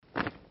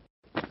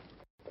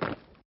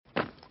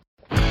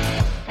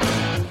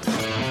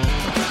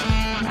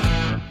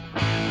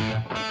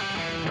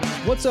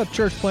What's up,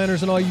 church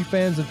planters and all you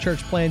fans of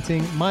church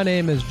planting? My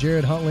name is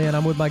Jared Huntley, and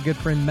I'm with my good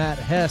friend Matt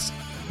Hess,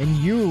 and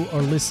you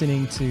are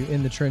listening to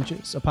In the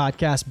Trenches, a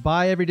podcast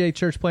by everyday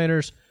church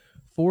planters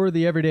for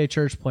the everyday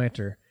church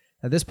planter.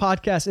 Now, this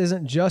podcast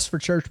isn't just for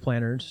church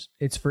planters.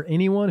 It's for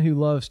anyone who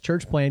loves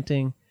church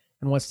planting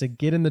and wants to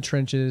get in the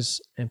trenches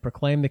and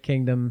proclaim the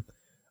kingdom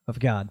of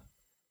God.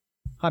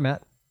 Hi,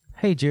 Matt.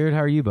 Hey, Jared,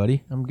 how are you,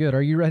 buddy? I'm good.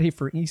 Are you ready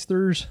for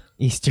Easters?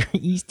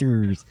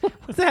 Easters.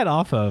 What's that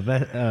off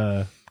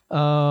of?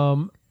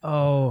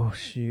 Oh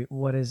shoot,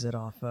 what is it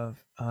off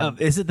of?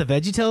 Is it the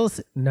VeggieTales?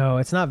 No,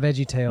 it's not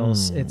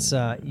VeggieTales. It's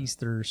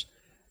Easters.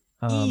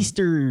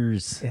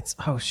 Easters. It's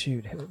oh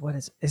shoot, what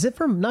is it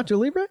from Nacho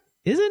Libre?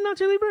 Is it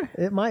Nacho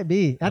Libre? It might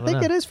be. I think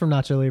know. it is from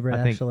Nacho Libre.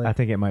 Actually, I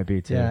think it might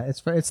be too. yeah,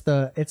 it's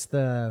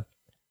the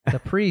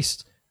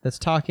priest that's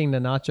talking to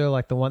Nacho,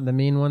 like the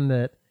mean one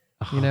that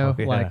Yeah.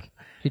 like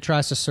he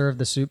tries to serve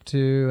the soup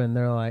to, and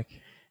they're like,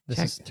 "This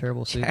is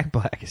terrible soup." Jack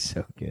Black is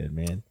so good,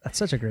 man. That's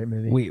such a great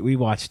movie. We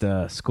watched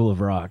School of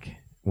Rock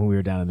when we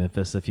were down in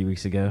Memphis a few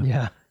weeks ago.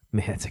 Yeah.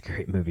 Man, it's a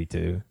great movie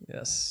too.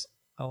 Yes.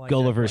 I like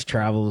Gulliver's Jack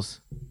Black.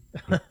 Travels.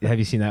 Have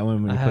you seen that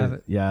one? I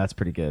haven't. Yeah, that's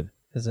pretty good.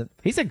 Is it?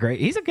 He's a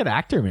good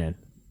actor, man.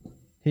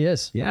 He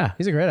is. Yeah.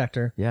 He's a great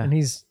actor. Yeah. And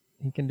he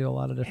can do a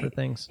lot of different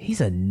things. He's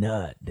a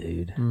nut,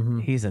 dude. Mm-hmm.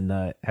 He's a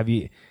nut. Have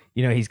you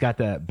he's got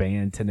that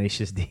band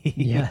Tenacious D.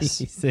 Yes.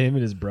 It's him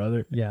and his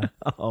brother. Yeah.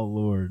 Oh,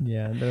 Lord.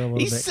 Yeah. They're a little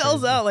He bit sells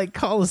crazy. out like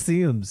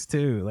Coliseums,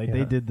 too. Like Yeah.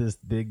 they did this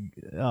big,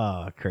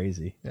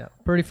 crazy. Yeah.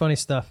 Pretty funny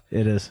stuff.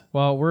 It is.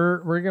 Well,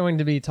 we're going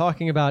to be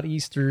talking about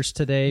Easters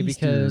today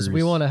because we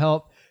Easters. want to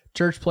help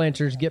church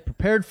planters get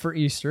prepared for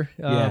Easter.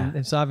 Yeah.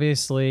 It's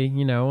obviously,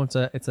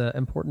 it's a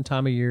important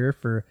time of year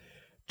for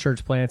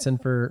church plants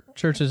and for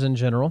churches in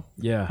general.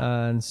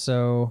 Yeah. And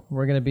so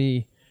we're going to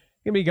be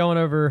going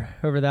over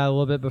that a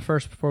little bit. But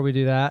first, before we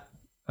do that,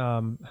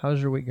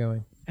 how's your week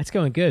going? It's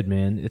going good,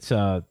 man. It's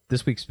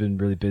this week's been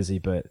really busy,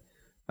 but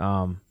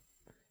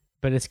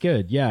it's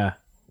good. Yeah.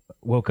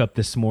 Woke up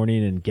this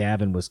morning and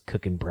Gavin was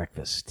cooking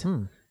breakfast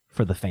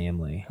for the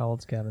family. How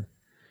old's Gavin?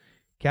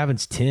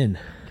 Gavin's 10.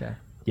 Okay.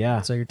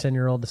 Yeah. So your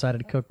 10-year-old decided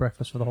to cook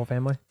breakfast for the whole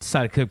family?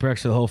 Decided to cook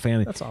breakfast for the whole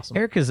family. That's awesome.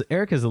 Erica's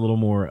a little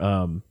more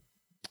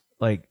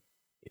like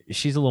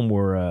she's a little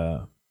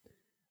more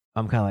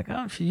I'm kind of like,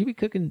 oh, should you be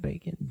cooking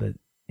bacon? But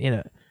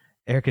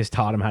Erica's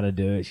taught him how to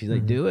do it. She's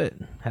like, do it,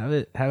 have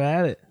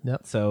at it.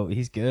 Yep. So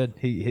he's good.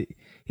 He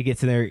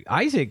gets in there.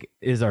 Isaac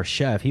is our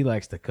chef. He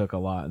likes to cook a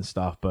lot and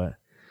stuff. But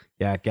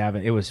yeah,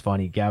 Gavin, it was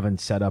funny. Gavin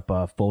set up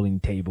a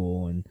folding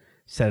table and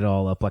set it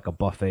all up like a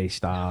buffet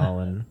style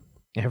and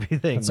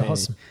everything. That's man.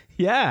 awesome.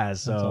 Yeah.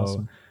 So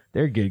awesome.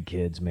 they're good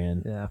kids,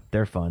 man. Yeah.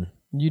 They're fun.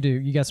 You do.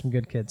 You got some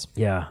good kids.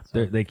 Yeah.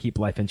 They keep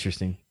life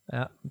interesting.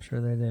 Yeah, I'm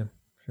sure they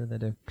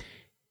do.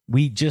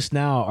 We just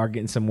now are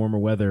getting some warmer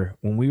weather.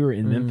 When we were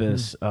in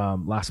Memphis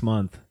last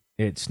month,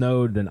 it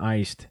snowed and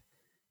iced,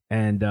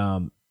 and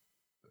it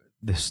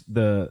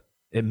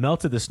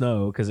melted the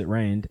snow because it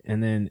rained,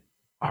 and then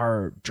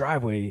our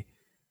driveway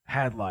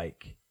had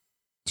like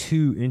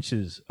 2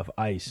 inches of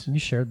ice. You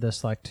shared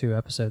this like 2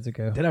 episodes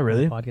ago. Did I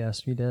really? On the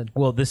podcast, you did.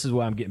 Well, this is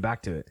why I'm getting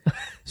back to it.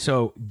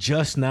 So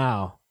just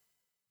now,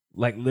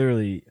 like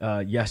literally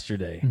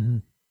yesterday,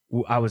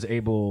 I was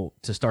able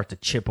to start to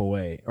chip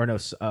away, or no,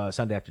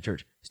 Sunday after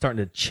church, starting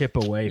to chip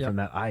away from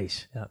that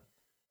ice. Yeah.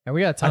 And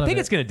we got a ton I think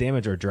of it's going to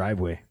damage our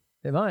driveway.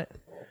 It might.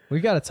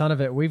 We've got a ton of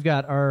it. We've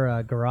got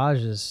our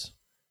garages,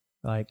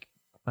 like,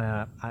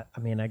 I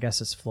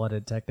guess it's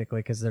flooded technically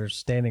because there's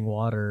standing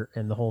water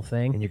in the whole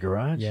thing. In your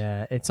garage?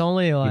 Yeah. It's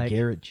only like,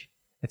 Your garage?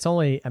 it's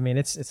only,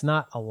 it's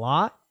not a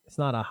lot. It's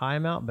not a high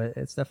amount, but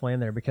it's definitely in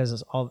there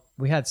because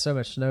we had so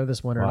much snow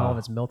this winter and all of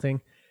it's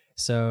melting.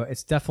 So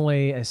it's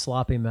definitely a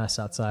sloppy mess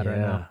outside right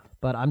now.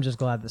 But I'm just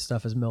glad that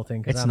stuff is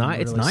melting. It's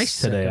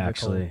nice today,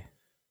 actually.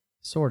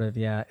 Sort of,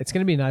 yeah. It's going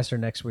to be nicer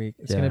next week.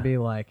 It's going to be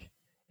like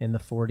in the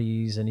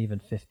 40s and even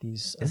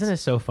 50s. Isn't it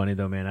so funny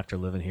though, man? After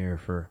living here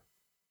for,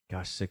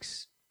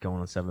 6 going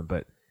on 7,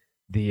 but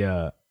the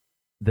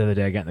other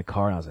day I got in the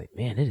car and I was like,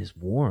 man, it is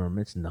warm.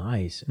 It's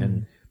nice,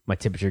 and my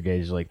temperature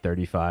gauge is like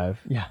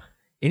 35. Yeah.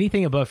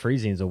 Anything above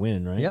freezing is a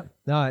win, right? Yep.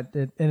 No,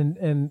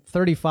 and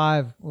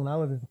 35 when I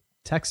lived in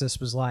Texas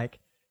was like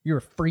you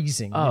were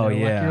freezing. Oh, Like,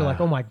 yeah. you're like,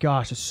 oh my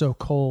gosh, it's so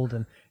cold,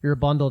 and you're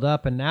bundled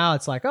up. And now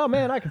it's like, oh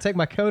man, I can take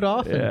my coat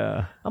off. And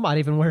Yeah. I might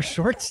even wear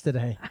shorts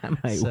today. I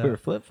might So, wear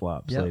flip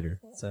flops yep.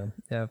 later. So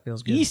yeah, it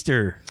feels good.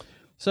 Easter.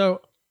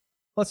 So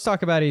let's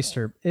talk about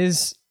Easter.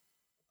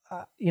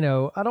 I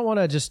don't want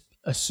to just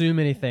assume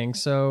anything.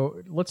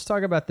 So let's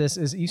talk about this.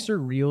 Is Easter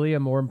really a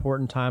more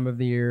important time of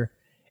the year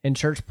in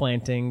church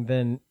planting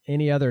than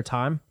any other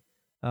time?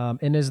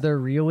 And is there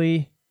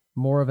really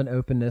more of an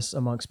openness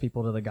amongst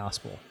people to the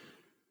gospel?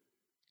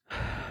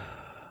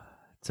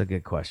 It's a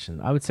good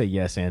question. I would say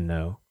yes and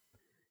no.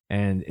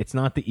 And it's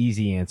not the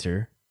easy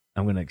answer.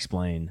 I'm going to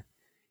explain.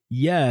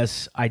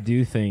 Yes, I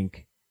do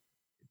think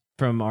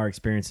from our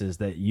experiences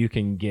that you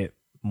can get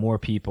more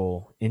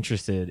people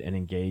interested and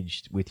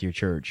engaged with your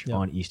church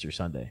on Easter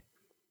Sunday.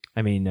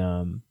 I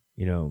mean,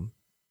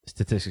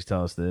 statistics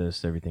tell us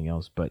this, everything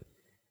else, but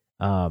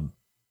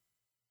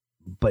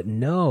But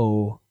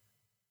know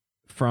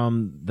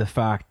from the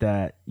fact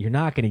that you're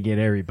not going to get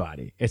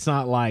everybody. It's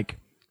not like,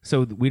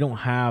 so we don't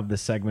have the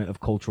segment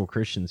of cultural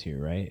Christians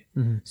here, right?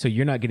 Mm-hmm. So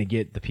you're not going to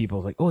get the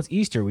people like, oh, it's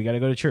Easter, we got to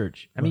go to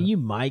church. I mean, you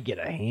might get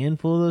a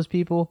handful of those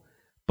people,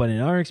 but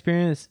in our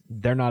experience,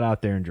 they're not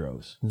out there in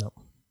droves. No.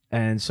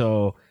 And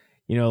so,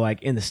 you know,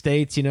 like in the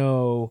States, you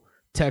know,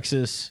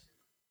 Texas,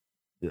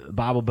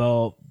 Bible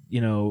Belt,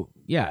 you know,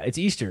 yeah, it's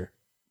Easter.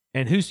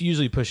 And who's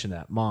usually pushing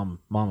that? Mom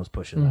was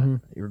pushing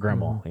that. Your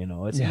grandma, you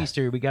know, it's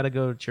Easter. We got to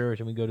go to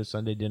church and we go to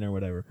Sunday dinner or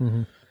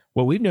whatever.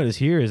 What we've noticed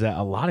here is that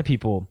a lot of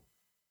people,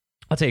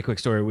 I'll tell you a quick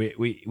story.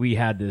 We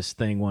had this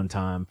thing one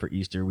time for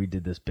Easter. We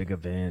did this big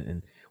event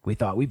and we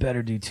thought we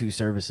better do 2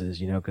 services,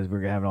 you know, because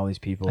we're having all these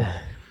people.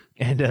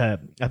 And I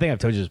think I've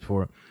told you this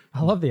before.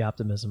 I love the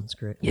optimism. It's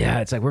great. Yeah,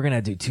 it's like we're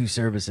going to do 2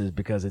 services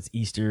because it's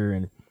Easter.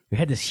 And we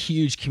had this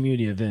huge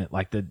community event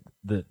like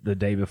the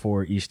day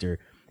before Easter.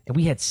 And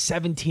we had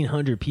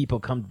 1,700 people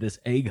come to this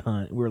egg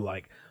hunt. We're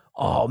like,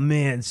 oh,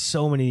 man,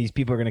 so many of these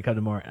people are going to come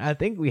tomorrow. And I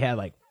think we had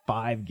like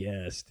 5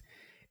 guests.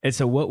 And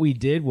so what we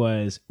did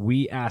was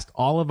we asked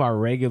all of our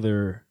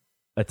regular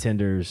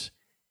attenders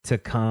to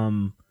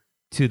come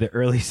to the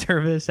early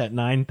service at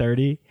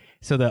 9:30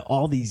 so that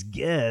all these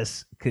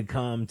guests could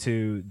come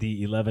to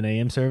the 11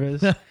 a.m.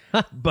 service.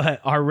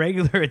 But our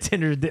regular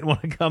attenders didn't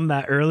want to come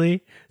that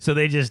early, so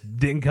they just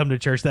didn't come to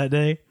church that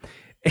day.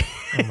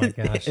 Oh my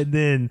gosh. and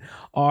then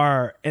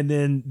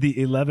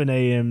the 11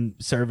 a.m.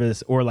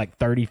 service, or like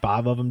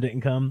 35 of them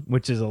didn't come,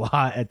 which is a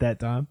lot at that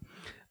time.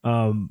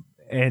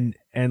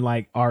 And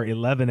like our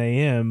 11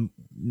 a.m.,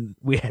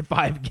 we had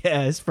 5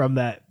 guests from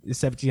that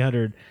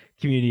 1,700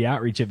 community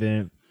outreach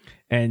event.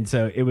 And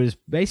so it was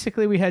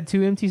basically, we had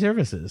 2 empty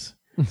services.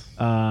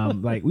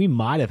 Like we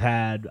might have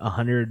had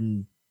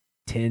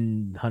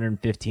 110,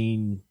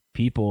 115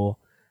 people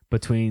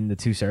between the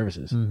 2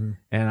 services. And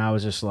I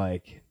was just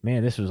like,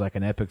 man, this was like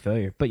an epic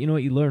failure. But you know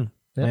what? You learn.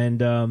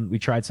 Yep. And we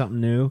tried something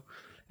new.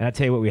 And I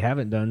tell you what, we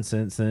haven't done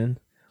since then.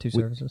 2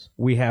 services.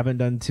 We haven't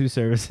done 2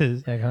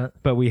 services. Egg hunt.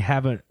 But we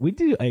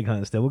do egg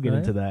hunt still. We'll get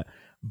into that.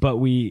 But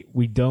we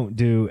don't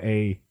do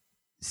a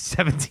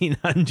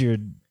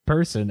 1,700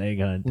 person egg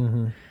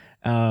hunt.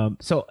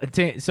 So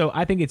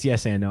I think it's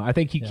yes and no. I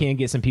think you can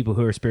get some people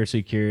who are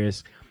spiritually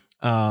curious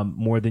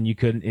more than you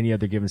could any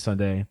other given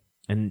Sunday.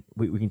 And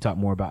we can talk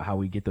more about how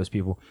we get those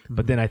people.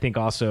 But then I think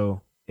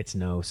also it's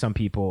no. Some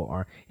people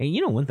are, and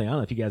you know, one thing, I don't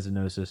know if you guys have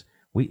noticed this,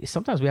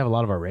 sometimes we have a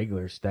lot of our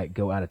regulars that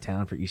go out of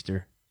town for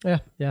Easter. Yeah.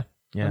 Yeah.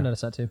 I've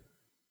noticed that too.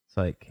 It's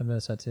like, I've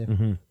noticed that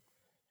too.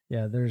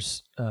 Yeah,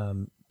 there's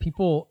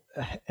people,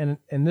 and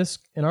in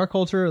our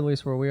culture, at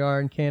least where we are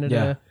in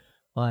Canada,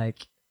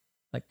 like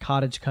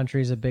cottage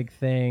country is a big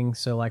thing.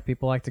 So like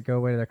people like to go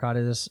away to their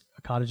cottages.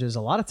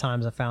 A lot of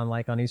times I found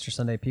like on Easter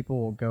Sunday,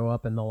 people will go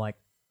up and they'll like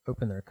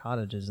open their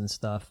cottages and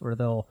stuff, or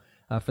they'll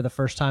for the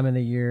first time in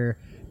the year,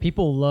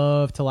 people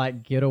love to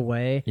like get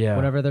away.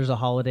 Whenever there's a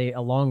holiday, a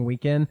long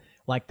weekend,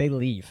 like they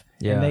leave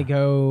and they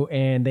go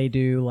and they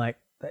do like,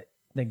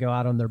 they go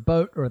out on their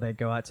boat, or they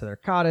go out to their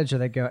cottage, or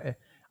they go,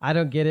 I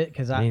don't get it.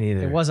 Cause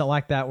it wasn't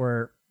like that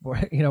where,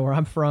 you know, where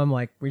I'm from,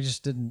 like we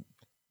just didn't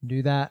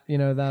do that, you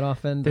know, that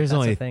often. There's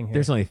only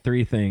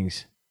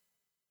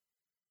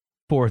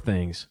 4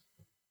 things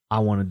I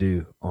want to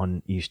do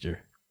on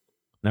Easter.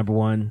 Number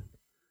 1,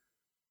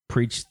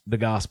 preach the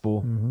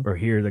gospel or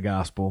hear the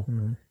gospel,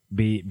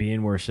 be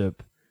in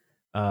worship.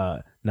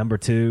 Number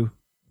 2,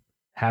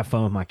 have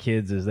fun with my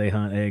kids as they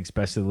hunt eggs,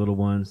 especially the little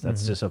ones.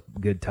 That's just a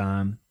good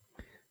time.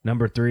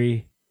 Number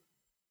 3,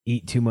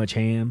 eat too much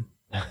ham.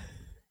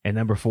 And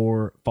number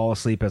 4, fall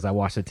asleep as I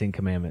watch the 10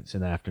 Commandments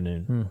in the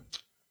afternoon.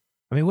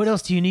 I mean, what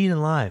else do you need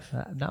in life?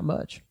 Not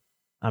much.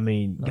 I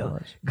mean,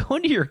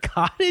 going to your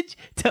cottage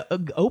to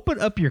open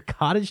up your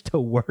cottage to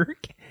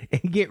work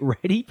and get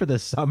ready for the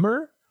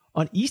summer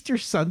on Easter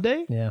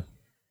Sunday? Yeah.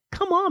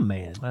 Come on,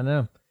 man. I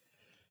know.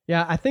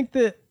 Yeah, I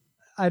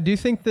do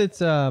think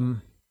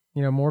that,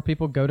 you know, more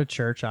people go to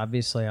church,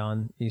 obviously,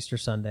 on Easter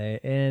Sunday.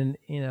 And,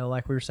 you know,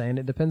 like we were saying,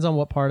 it depends on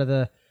what part of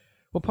the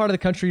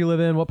country you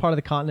live in, what part of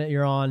the continent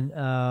you're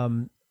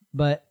on.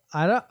 But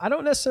I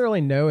don't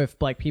necessarily know if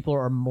like people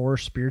are more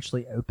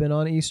spiritually open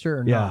on Easter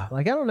or not.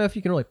 Like, I don't know if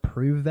you can really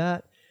prove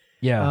that.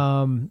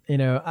 Yeah. You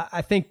know,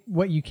 I think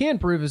what you can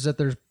prove is that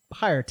there's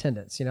higher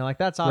attendance, you know, like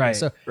that's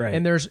obvious. Right.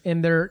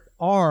 And there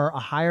are a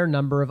higher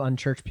number of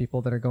unchurched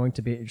people that are going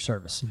to be at your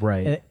service.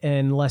 Right.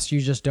 Unless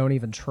you just don't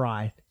even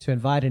try to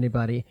invite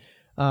anybody.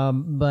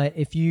 But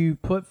if you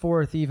put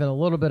forth even a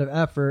little bit of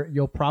effort,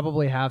 you'll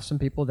probably have some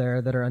people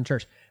there that are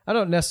unchurched. I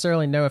don't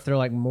necessarily know if they're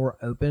like more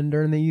open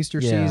during the Easter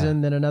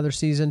season than another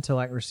season to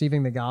like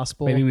receiving the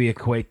gospel. Maybe we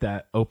equate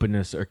that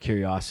openness or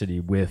curiosity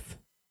with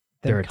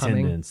their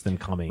attendance, them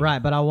coming.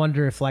 Right. But I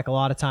wonder if like a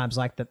lot of times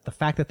like the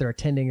fact that they're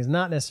attending is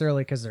not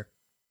necessarily because they're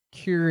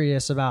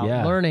curious about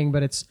learning,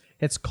 but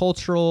it's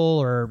cultural,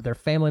 or their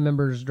family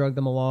members drug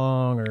them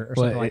along, or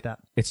something like that.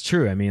 It's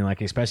true. I mean, like,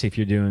 especially if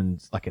you're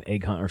doing like an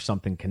egg hunt or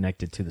something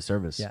connected to the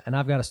service. Yeah. And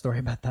I've got a story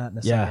about that in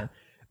a second.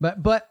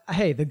 But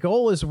hey, the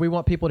goal is we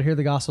want people to hear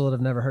the gospel that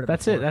have never heard it.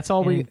 That's before. it. That's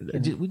all we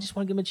And- we just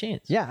want to give them a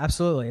chance. Yeah,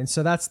 absolutely. And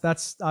so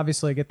that's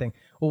obviously a good thing.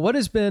 Well, what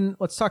has been,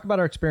 let's talk about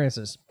our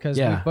experiences, because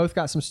Yeah. we've both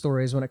got some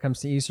stories when it comes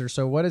to Easter.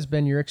 So what has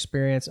been your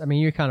experience? I mean,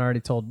 you kind of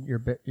already told your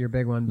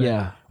big one, but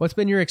Yeah. what's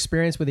been your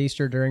experience with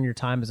Easter during your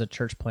time as a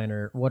church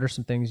planner? What are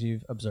some things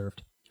you've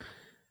observed?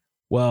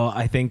 Well,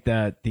 I think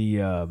that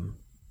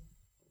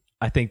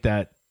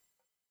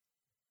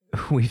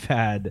we've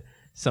had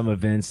some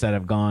events that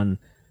have gone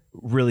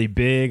really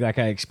big, like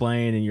I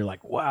explained, and you're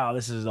like, wow,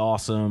 this is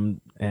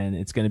awesome and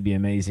it's going to be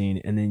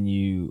amazing. And then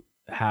you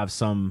have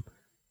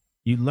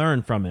you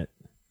learn from it.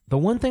 The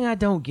one thing I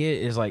don't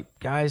get is like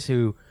guys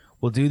who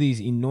will do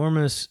these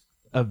enormous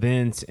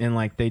events and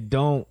like they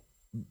don't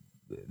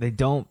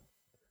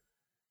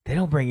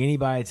bring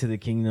anybody to the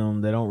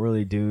kingdom. They don't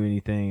really do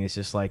anything. It's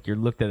just like you're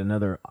looked at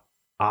another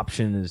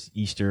option as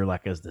Easter,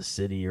 like as the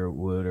city or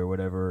would or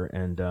whatever,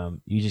 and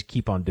you just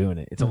keep on doing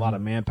it. It's a lot of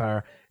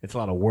manpower, it's a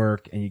lot of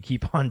work, and you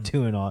keep on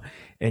doing all,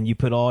 and you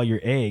put all your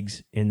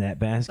eggs in that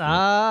basket.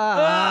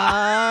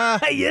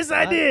 Yes,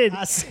 I did.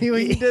 I see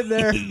what you did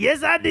there.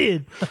 Yes, I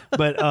did.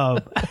 But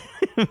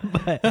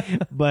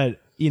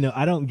but you know,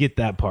 I don't get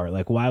that part.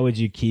 Like, why would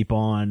you keep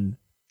on?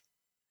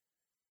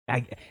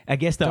 I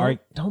guess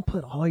Don't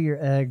put all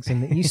your eggs in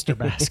the Easter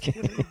basket.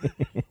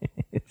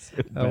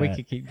 So we bad.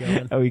 could keep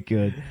going. Oh, we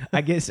could.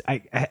 I guess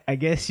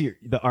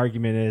the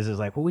argument is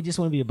like, well, we just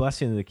want to be a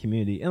blessing to the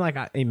community, and like,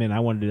 amen. I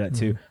want to do that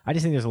too. I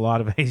just think there's a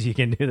lot of ways you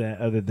can do that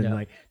other than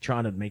like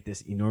trying to make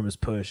this enormous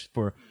push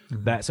for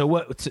that.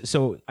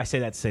 So I say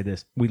that to say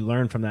this: we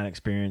learned from that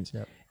experience,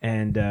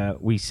 and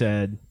we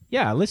said,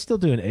 yeah, let's still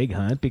do an egg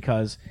hunt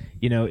because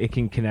you know it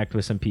can connect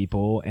with some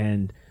people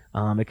and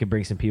it can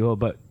bring some people,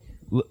 but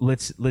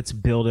let's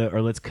build it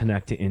or let's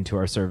connect it into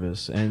our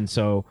service, and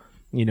so.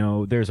 You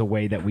know, there's a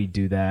way that we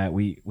do that.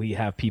 We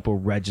have people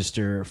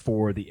register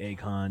for the egg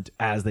hunt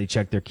as they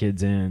check their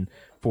kids in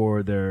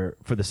for the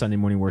Sunday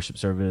morning worship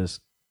service.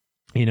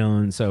 You know,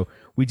 and so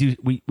we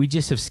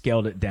just have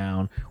scaled it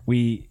down.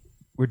 We're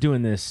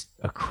doing this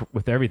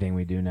with everything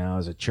we do now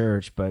as a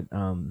church, but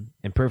and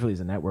perfectly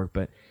as a network.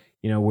 But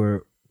you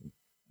know,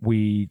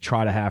 we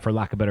try to have, for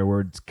lack of better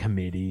words,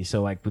 committee.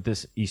 So like with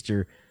this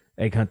Easter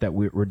egg hunt that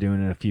we're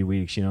doing in a few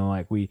weeks, you know,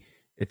 like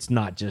it's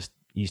not just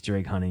Easter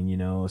egg hunting, you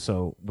know,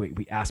 so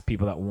we ask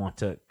people that want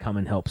to come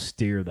and help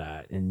steer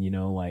that, and you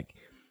know, like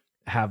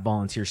have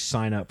volunteers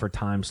sign up for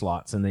time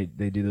slots, and they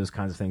do those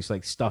kinds of things,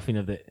 like stuffing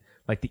of the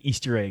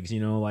Easter eggs, you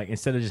know, like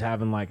instead of just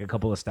having like a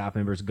couple of staff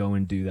members go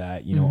and do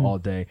that, you know, all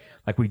day,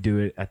 like we do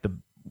it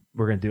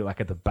we're gonna do it like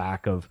at the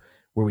back of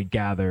where we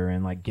gather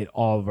and like get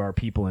all of our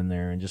people in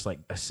there and just like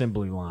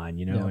assembly line,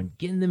 you know, and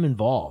getting them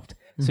involved.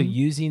 So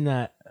using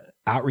that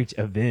outreach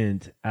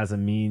event as a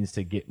means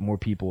to get more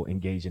people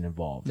engaged and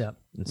involved. Yeah.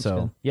 And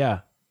so,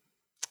 yeah.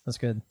 That's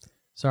good.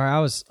 Sorry,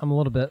 I'm a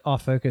little bit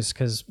off focus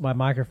because my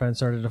microphone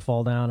started to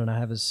fall down and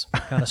I was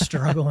kind of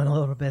struggling a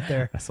little bit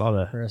there I saw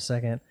that. for a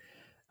second.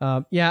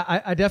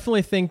 I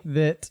definitely think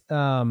that,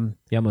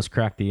 You almost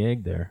cracked the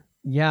egg there.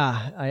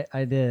 yeah,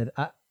 I did.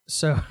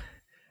 So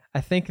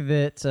I think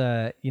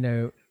that, you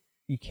know,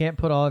 you can't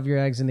put all of your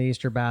eggs in the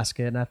Easter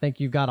basket, and I think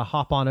you've got to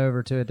hop on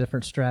over to a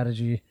different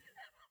strategy.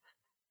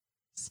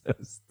 So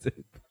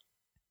stupid.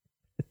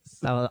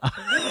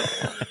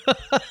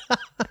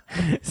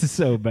 This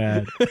So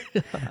bad.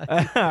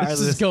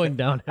 is going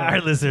downhill.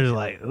 Our listeners are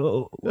like,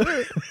 oh,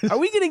 are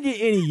we going to get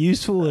any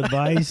useful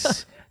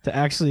advice to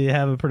actually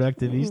have a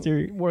productive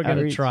Easter? We're going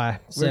to outreach? try.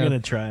 We're going to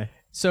try.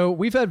 So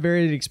we've had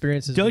varied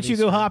experiences. Don't with you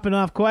go Easter. hopping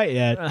off quite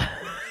yet.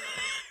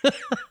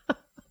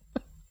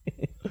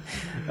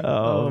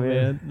 Oh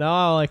man! Now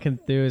all I can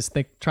do is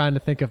trying to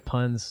think of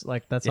puns.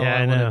 Like that's all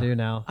I want to do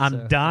now. I'm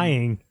So,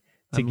 dying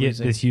to I'm get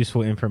losing. this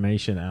useful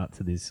information out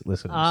to these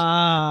listeners.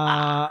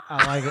 I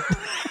like it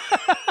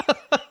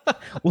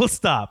We'll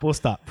stop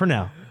for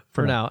now.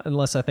 for now,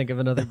 unless I think of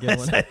another good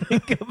one. I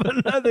think of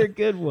another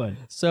good one.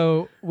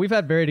 So we've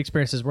had varied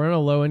experiences. We're in a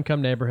low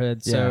income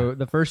neighborhood. So Yeah.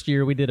 the first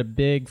year we did a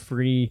big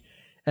free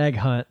egg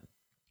hunt.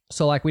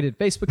 So like we did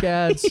Facebook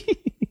ads.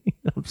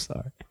 I'm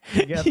sorry.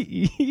 Yeah.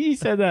 You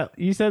said that.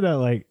 You said that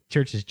like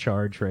churches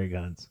charge for egg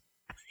hunts.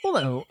 Well,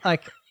 no,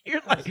 like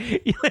You're like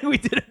we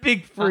did a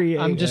big free.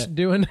 I'm egg just hunt.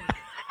 doing.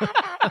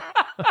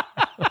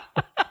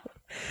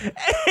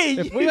 Hey,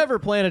 If we ever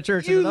plan a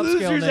church in you an upscale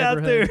losers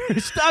out there,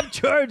 neighborhood, stop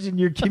charging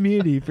your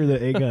community for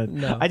the egg hunt.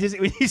 No. I just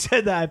when you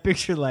said that, I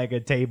pictured like a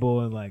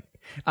table and like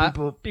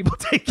people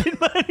taking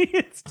money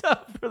and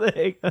stuff for the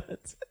egg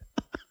hunt.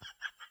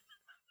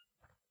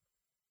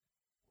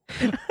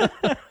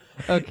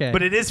 okay.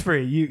 But it is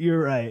free. You're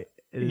right.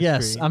 It is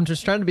Yes, free. I'm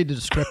just trying to be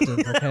descriptive.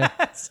 Okay,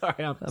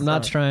 sorry. I'm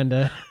not trying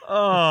to.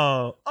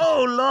 Oh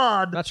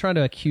Lord. Not trying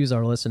to accuse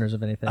our listeners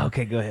of anything.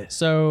 Okay, go ahead.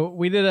 So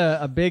we did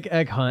a big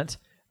egg hunt.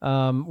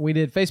 We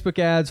did Facebook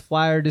ads,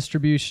 flyer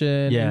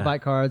distribution, Yeah.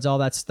 invite cards, all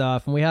that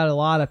stuff, and we had a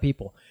lot of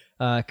people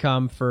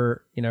come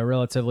for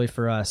relatively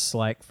for us,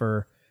 like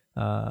for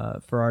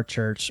our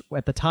church.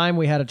 At the time,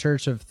 we had a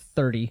church of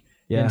 30,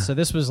 Yeah. And so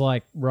this was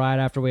like right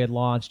after we had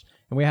launched,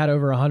 and we had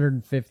over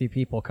 150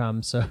 people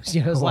come. So,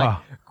 it's like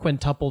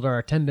quintupled our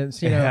attendance,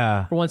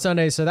 for one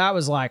Sunday. So that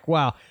was like,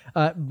 wow.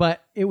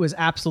 But it was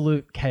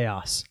absolute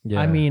chaos.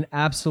 Yeah. I mean,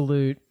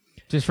 absolute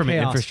just from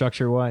chaos. An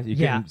infrastructure wise, you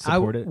couldn't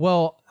support it.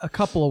 Well, a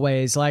couple of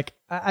ways. Like,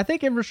 I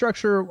think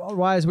infrastructure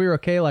wise, we were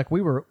okay. Like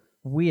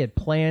we had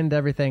planned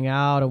everything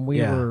out and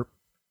we were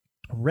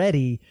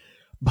ready,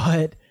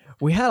 but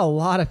we had a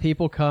lot of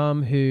people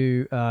come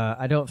who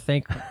I don't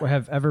think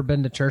have ever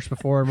been to church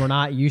before and were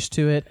not used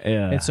to it.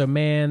 Yeah. And so,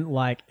 man,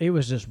 like it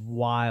was just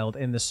wild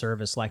in the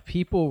service. Like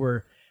people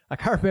were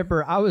like, I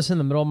remember I was in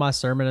the middle of my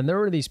sermon and there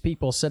were these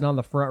people sitting on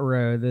the front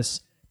row,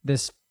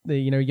 the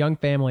young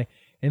family.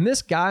 And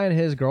this guy and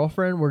his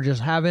girlfriend were just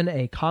having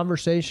a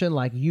conversation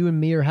like you and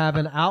me are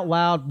having out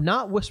loud,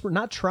 not whisper,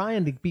 not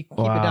trying to keep it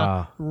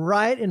down,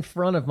 right in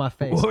front of my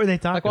face. What were they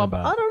talking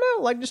about? I don't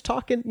know, like just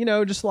talking,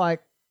 just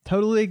like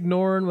totally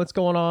ignoring what's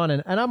going on.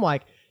 And I'm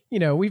like,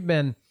 we've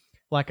been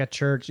like a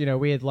church,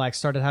 we had like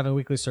started having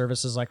weekly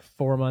services like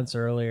 4 months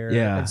earlier.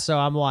 Yeah. And so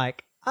I'm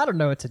like, I don't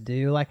know what to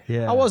do. Like,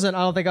 Yeah. I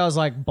don't think I was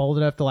like bold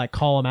enough to like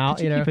call him out,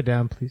 Could you keep it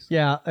down, please?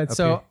 Yeah. And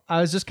so I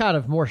was just kind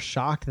of more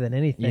shocked than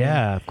anything.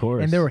 Yeah, of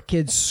course. And there were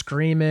kids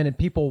screaming and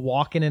people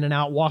walking in and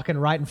out, walking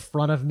right in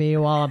front of me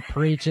while I'm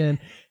preaching.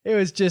 It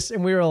was just,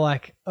 and we were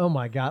like, oh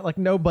my God, like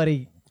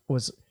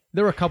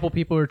there were a couple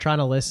people who were trying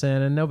to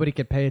listen and nobody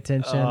could pay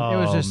attention. It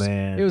was just,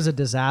 it was a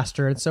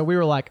disaster. And so we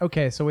were like,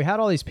 okay, so we had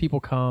all these people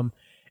come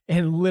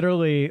and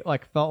literally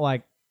like felt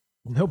like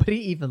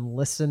nobody even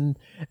listened.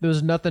 There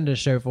was nothing to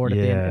show for it at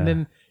the end. And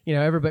then,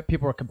 everybody,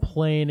 people were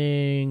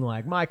complaining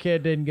like my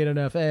kid didn't get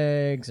enough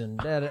eggs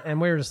and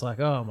we were just like,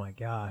 oh my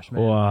gosh,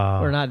 man,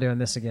 we're not doing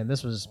this again.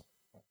 This was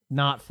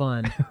not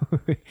fun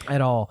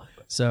at all.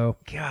 So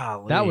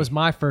that was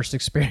my first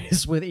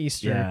experience with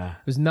Easter. Yeah.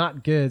 It was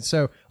not good.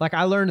 So like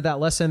I learned that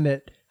lesson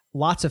that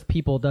lots of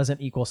people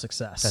doesn't equal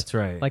success. That's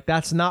right. Like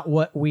that's not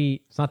what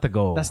it's not the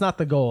goal. That's not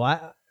the goal.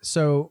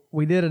 So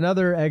we did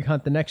another egg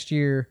hunt the next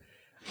year.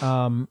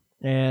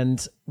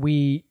 And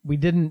we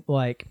didn't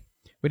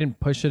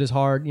push it as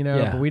hard,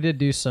 but we did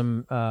do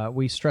some,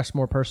 we stressed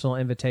more personal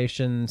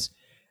invitations.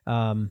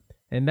 And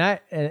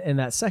that, in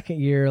that second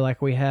year,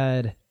 like we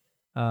had,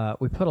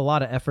 we put a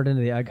lot of effort into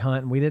the egg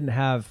hunt and we didn't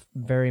have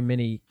very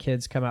many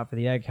kids come out for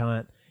the egg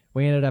hunt.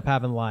 We ended up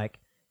having I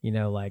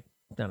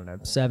don't know,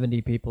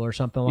 70 people or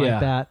something like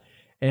that.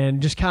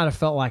 And just kind of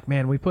felt like,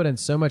 man, we put in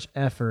so much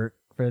effort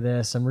for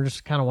this. And we're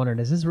just kind of wondering,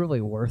 is this really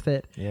worth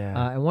it?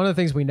 Yeah. And one of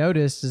the things we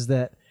noticed is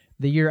that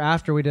the year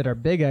after we did our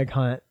big egg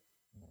hunt,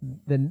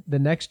 the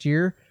next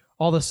year,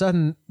 all of a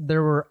sudden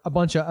there were a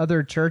bunch of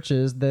other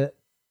churches that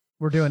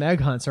were doing egg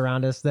hunts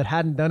around us that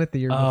hadn't done it the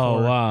year before.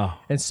 Oh, wow.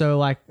 And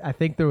so I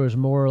think there was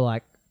more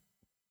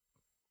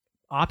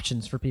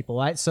options for people,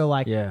 right? So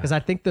because I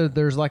think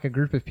there's a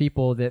group of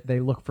people that they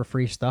look for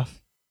free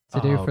stuff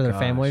to do for their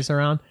families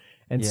around.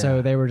 And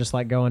so they were just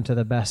going to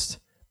the best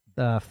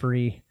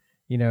free,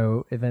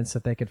 events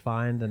that they could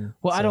find. And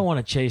I don't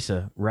want to chase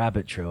a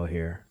rabbit trail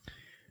here,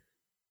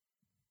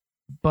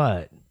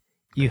 but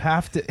you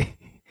have to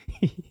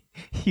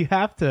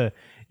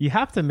you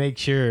have to make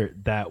sure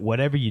that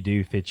whatever you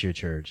do fits your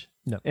church.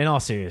 No. In all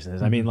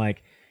seriousness. I mean,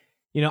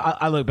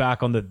 I look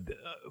back on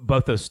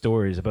both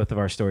of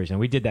our stories, and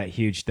we did that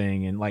huge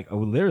thing, and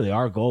literally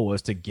our goal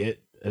was to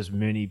get as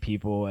many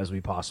people as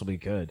we possibly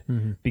could,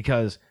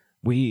 because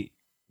we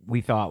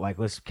thought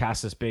let's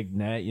cast this big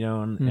net,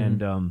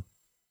 and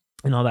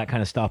all that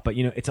kind of stuff. But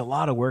it's a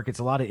lot of work, it's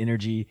a lot of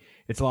energy,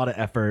 it's a lot of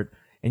effort.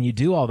 And you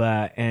do all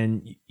that,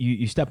 and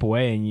you step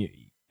away,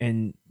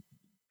 and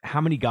how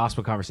many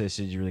gospel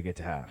conversations did you really get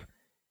to have?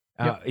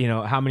 Yep.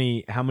 How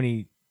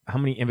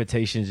many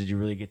invitations did you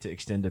really get to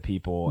extend to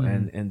people,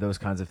 and those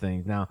kinds of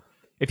things? Now,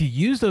 if you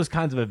use those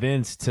kinds of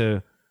events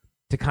to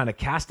kind of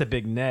cast a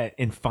big net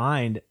and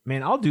find,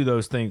 man, I'll do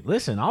those things.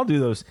 Listen, I'll do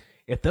those.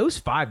 If those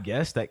 5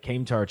 guests that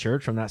came to our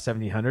church from that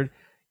 1,700,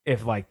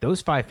 if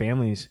those 5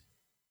 families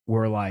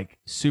were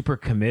super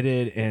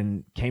committed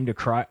and came to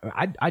Christ,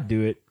 I'd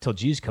do it till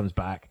Jesus comes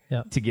back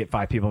to get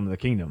 5 people into the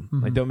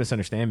kingdom. Don't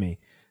misunderstand me.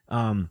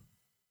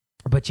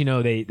 But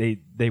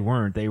they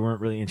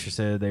weren't really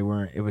interested.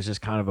 It was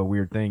just kind of a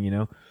weird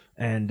thing,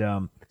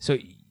 and so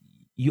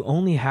you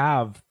only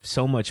have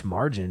so much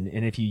margin.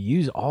 And if you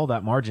use all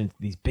that margin to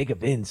these big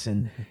events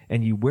and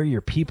you wear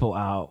your people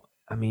out,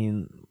 I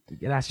mean,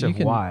 that's just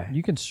why.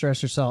 You can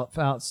stress yourself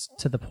out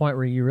to the point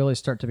where you really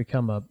start to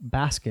become a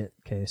basket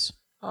case.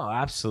 Oh,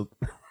 absolutely.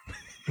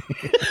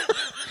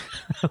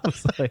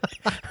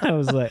 I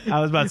was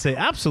about to say,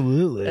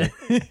 absolutely.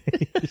 You're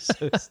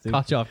so stupid.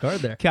 Caught you off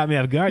guard there. Caught me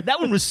off guard. That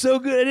one was so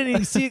good. I didn't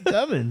even see it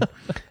coming.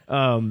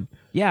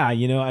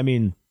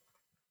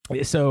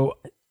 So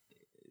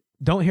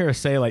don't hear us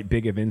say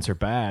big events are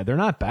bad. They're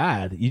not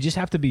bad. You just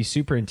have to be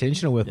super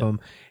intentional with them.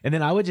 And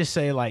then I would just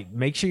say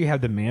make sure you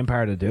have the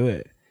manpower to do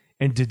it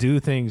and to do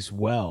things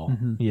well,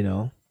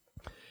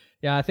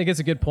 Yeah, I think it's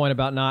a good point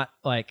about not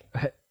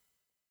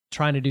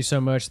trying to do so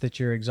much that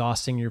you're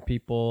exhausting your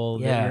people,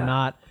 that you're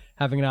not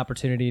having an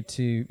opportunity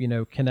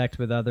to, connect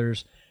with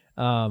others.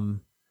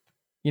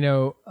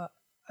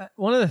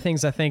 one of the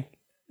things I think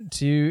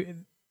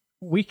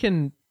we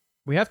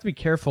have to be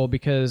careful,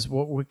 because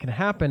what can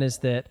happen is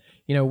that,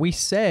 we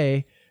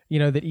say,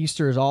 that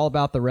Easter is all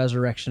about the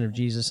resurrection of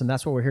Jesus, and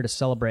that's what we're here to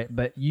celebrate.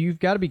 But you've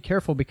got to be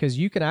careful, because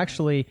you can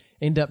actually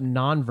end up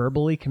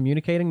non-verbally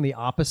communicating the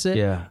opposite.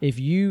 Yeah. If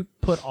you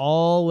put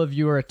all of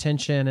your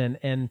attention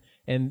and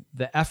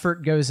the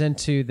effort goes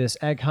into this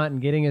egg hunt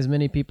and getting as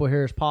many people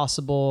here as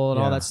possible and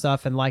all that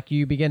stuff, and like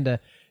you begin to,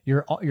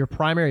 your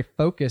primary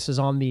focus is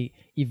on the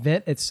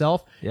event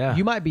itself. Yeah.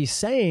 You might be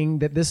saying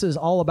that this is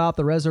all about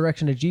the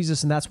resurrection of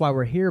Jesus and that's why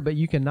we're here, but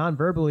you can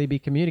non-verbally be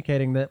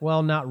communicating that,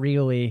 well, not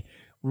really.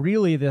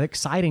 Really, the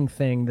exciting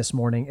thing this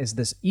morning is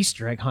this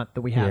Easter egg hunt that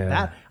we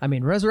have. Yeah.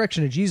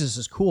 Resurrection of Jesus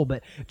is cool,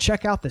 but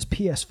check out this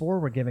PS4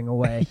 we're giving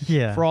away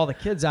for all the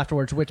kids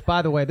afterwards, which,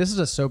 by the way, this is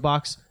a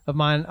soapbox of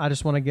mine I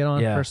just want to get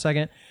on for a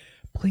second.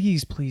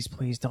 Please, please,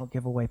 please don't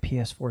give away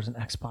PS4s and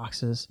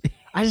Xboxes.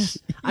 I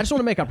just want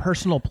to make a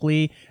personal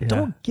plea. Yeah.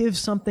 Don't give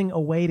something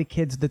away to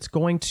kids that's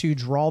going to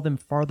draw them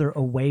farther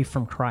away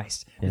from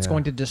Christ. It's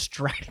going to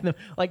distract them.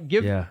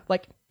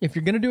 If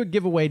you're going to do a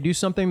giveaway, do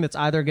something that's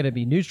either going to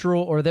be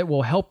neutral or that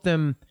will help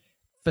them,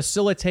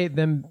 facilitate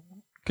them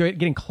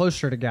getting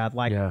closer to God.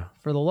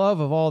 For the love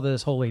of all that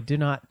is holy, do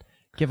not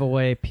give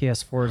away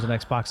PS4s and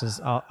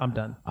Xboxes. I'm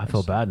done. I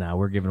feel bad now.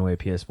 We're giving away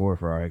PS4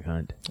 for our egg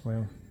hunt.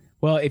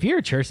 Well, if you're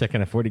a church that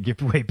can afford to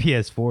give away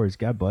PS4s,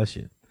 God bless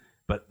you.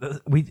 But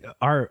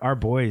our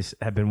boys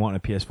have been wanting a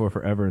PS4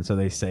 forever, and so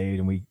they saved,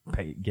 and we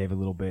gave a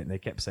little bit, and they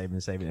kept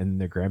saving, and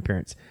their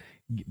grandparents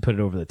put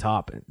it over the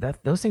top.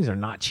 Those things are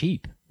not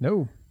cheap.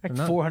 No, like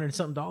 $400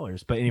 something.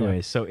 But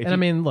anyways, so if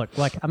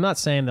look, I'm not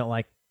saying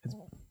that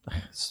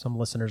some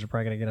listeners are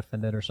probably going to get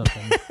offended or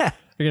something. They're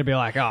going to be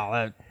like,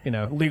 oh,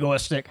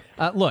 legalistic.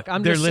 Look,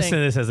 they're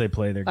listening to this as they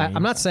play their game.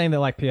 I'm not saying that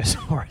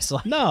PS4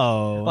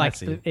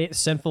 is it's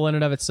sinful in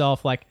and of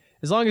itself.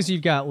 As long as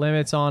you've got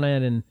limits on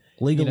it and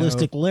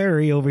legalistic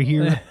Larry over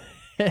here.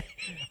 As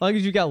long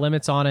as you've got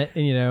limits on it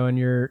and and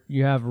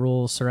you have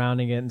rules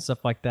surrounding it and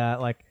stuff like that,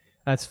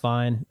 that's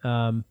fine.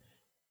 I'm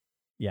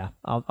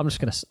just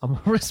gonna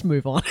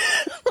move on.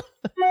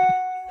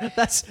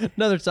 That's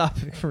another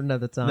topic for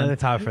another time. Another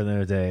topic for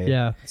another day.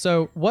 Yeah.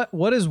 So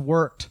what has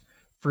worked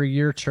for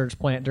your church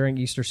plant during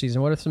Easter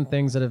season? What are some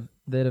things that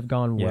have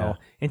gone well?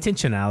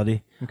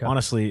 Intentionality. Okay.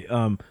 Honestly,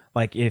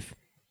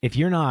 if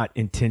you're not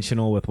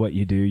intentional with what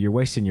you do, you're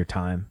wasting your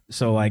time.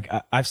 So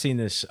I've seen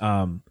this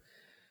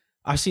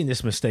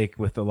mistake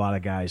with a lot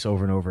of guys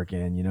over and over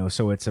again,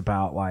 so it's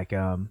about we're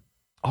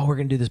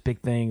going to do this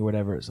big thing or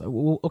whatever. It's like,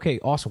 well, okay,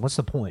 awesome. What's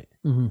the point?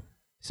 Mm-hmm.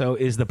 So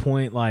is the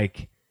point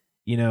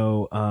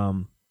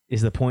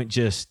is the point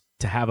just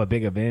to have a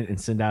big event and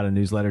send out a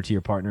newsletter to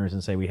your partners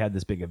and say, we had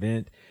this big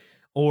event?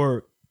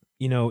 Or,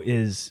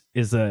 is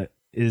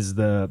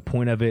the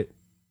point of it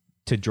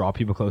to draw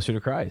people closer to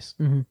Christ?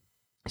 Mm-hmm.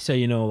 So,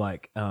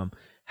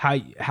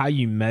 how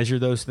you measure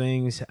those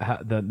things,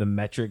 the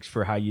metrics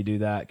for how you do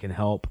that can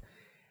help.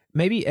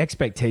 Maybe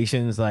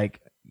expectations,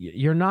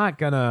 you're not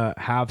going to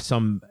have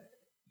some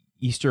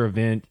Easter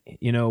event,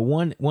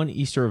 one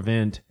Easter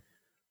event,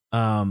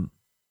 100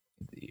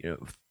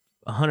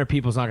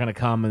 people's not going to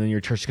come, and then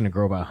your church is going to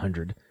grow by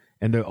 100.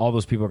 And all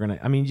those people are going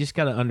to, you just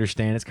got to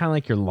understand, it's kind of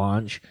like your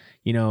launch,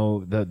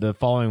 the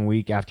following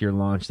week after your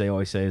launch, they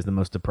always say is the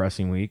most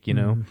depressing week,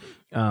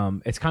 Mm-hmm.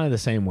 It's kind of the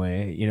same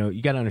way,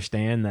 you got to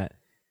understand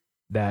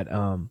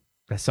that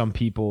some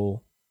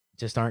people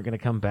just aren't going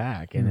to come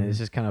back, and it's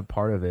just kind of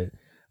part of it.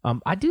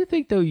 I do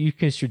think though, you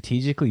can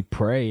strategically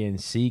pray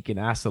and seek and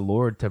ask the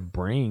Lord to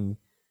bring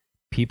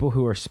people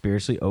who are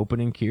spiritually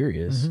open and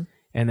curious, mm-hmm.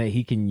 and that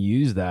he can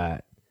use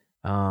that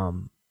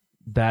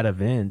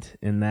event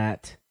and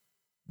that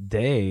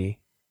day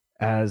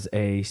as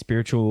a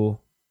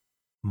spiritual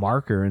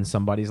marker in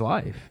somebody's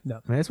life.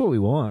 Yep. That's what we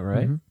want,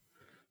 right? Mm-hmm.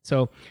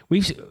 So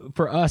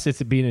for us,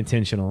 it's being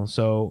intentional.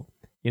 So,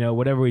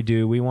 whatever we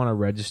do, we want to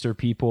register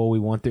people. We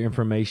want their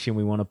information.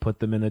 We want to put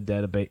them in a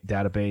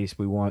database.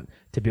 We want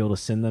to be able to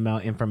send them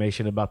out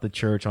information about the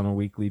church on a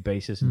weekly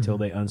basis mm-hmm. until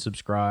they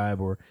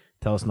unsubscribe or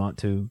tell us not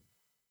to.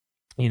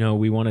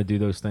 We want to do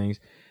those things.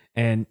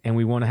 And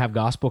we want to have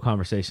gospel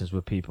conversations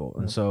with people.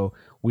 And so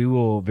we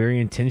will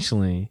very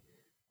intentionally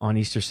on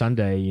Easter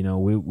Sunday,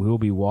 we will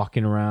be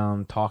walking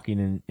around, talking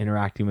and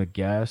interacting with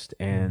guests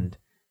and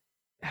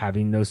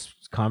having those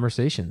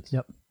conversations.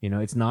 Yep.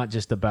 It's not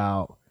just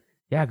about,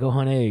 go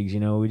hunt eggs.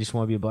 We just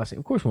want to be a blessing.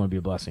 Of course we want to be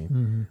a blessing.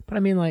 Mm-hmm.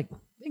 But you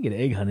can get an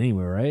egg hunt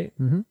anywhere, right?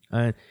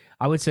 Mm-hmm.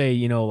 I would say,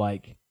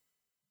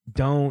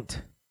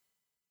 don't.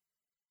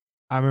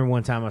 I remember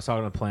one time I was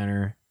talking to a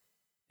planner,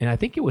 and I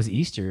think it was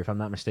Easter, if I'm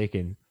not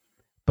mistaken.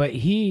 But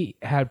he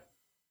had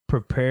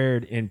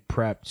prepared and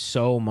prepped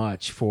so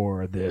much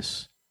for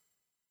this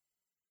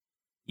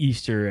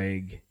Easter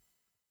egg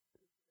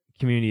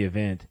community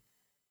event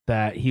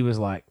that he was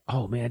like,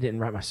 oh man, I didn't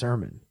write my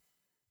sermon.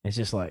 It's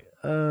just like,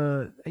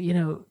 that's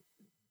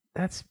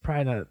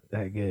probably not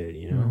that good,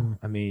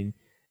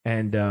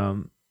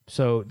 Mm-hmm.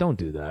 So don't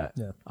do that.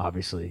 Yeah.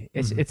 Obviously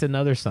it's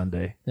another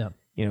Sunday. Yeah.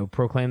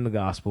 Proclaim the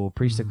gospel,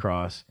 preach mm-hmm. the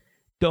cross.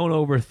 don't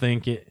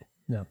overthink it.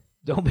 No.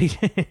 Don't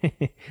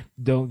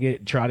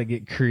try to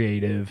get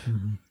creative.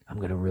 Mm-hmm. I'm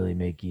going to really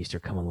make Easter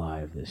come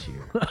alive this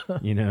year,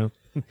 you know?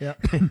 Yeah.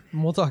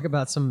 We'll talk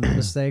about some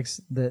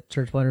mistakes that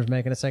church planners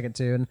make in a second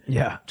too. And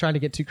Yeah. trying to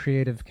get too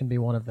creative can be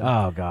one of them.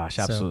 Oh gosh,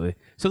 absolutely.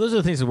 So those are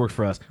the things that work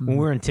for us when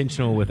we're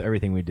intentional with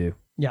everything we do.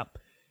 Yeah.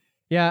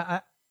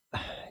 Yeah.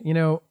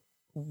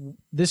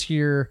 This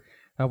year,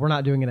 we're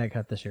not doing an egg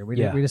hunt this year. We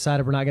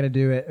decided we're not going to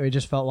do it. We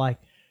just felt like,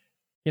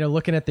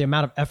 looking at the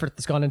amount of effort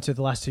that's gone into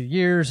the last 2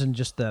 years and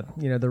just the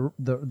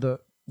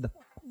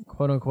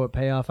quote unquote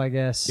payoff, I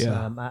guess.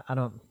 Yeah.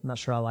 I'm not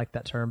sure I like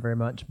that term very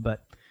much,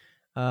 but,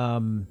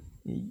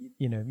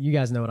 you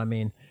guys know what I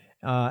mean.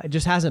 It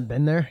just hasn't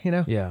been there,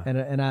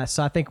 Yeah.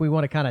 So I think we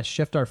want to kind of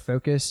shift our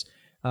focus,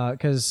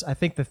 because I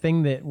think the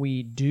thing that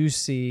we do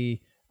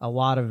see a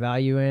lot of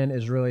value in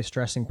is really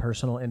stressing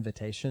personal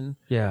invitation.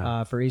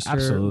 Yeah. For Easter.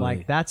 Absolutely.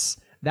 Like that's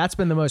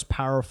been the most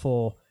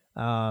powerful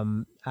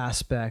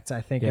aspect,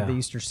 I think, of the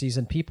Easter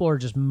season. People are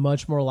just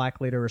much more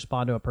likely to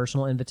respond to a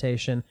personal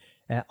invitation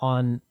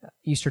on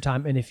Easter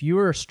time. And if you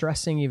are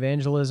stressing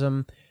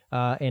evangelism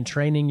and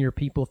training your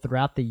people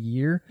throughout the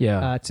year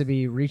to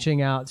be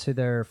reaching out to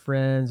their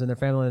friends and their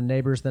family and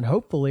neighbors, then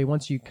hopefully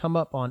once you come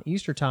up on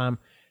Easter time,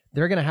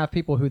 they're going to have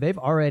people who they've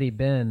already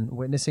been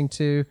witnessing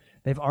to,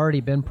 they've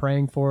already been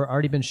praying for,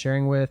 already been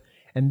sharing with.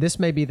 And this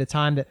may be the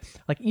time that,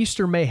 like,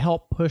 Easter may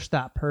help push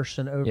that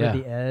person over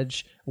the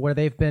edge where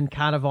they've been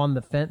kind of on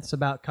the fence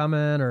about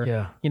coming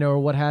or, or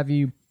what have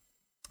you.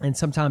 And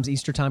sometimes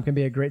Easter time can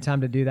be a great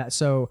time to do that.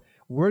 So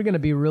we're going to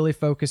be really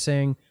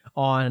focusing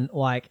on,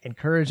 like,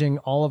 encouraging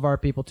all of our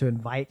people to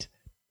invite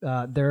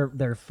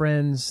their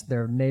friends,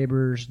 their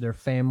neighbors, their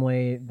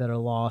family that are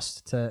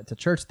lost to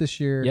church this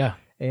year. Yeah.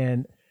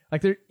 And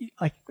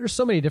there's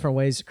so many different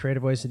ways,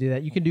 creative ways to do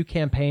that. You can do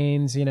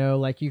campaigns,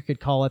 like you could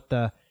call it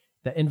the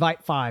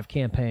Invite 5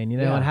 campaign,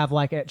 and have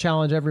like a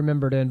challenge every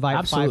member to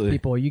invite 5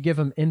 people. You give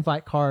them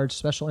invite cards,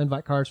 special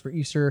invite cards for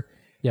Easter.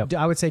 Yep.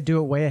 I would say do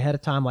it way ahead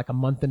of time, like a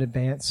month in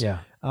advance. Yeah.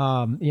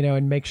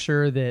 And make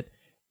sure that,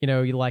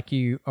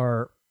 you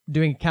are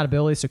doing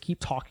accountability. So keep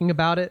talking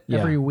about it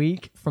every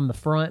week from the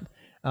front.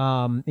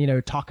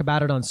 Talk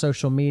about it on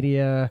social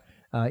media,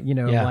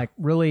 like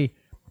really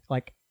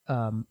like,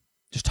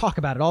 just talk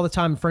about it all the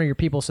time in front of your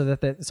people so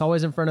that it's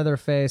always in front of their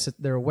face.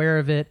 They're aware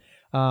of it.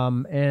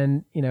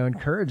 And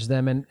encourage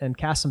them and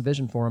cast some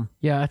vision for them.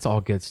 Yeah, that's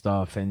all good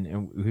stuff.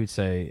 And we would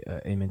say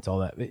amen to all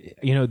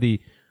that.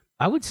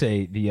 I would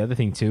say the other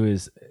thing too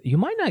is you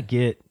might not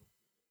get,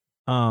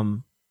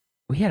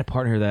 we had a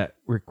partner that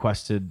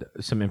requested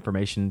some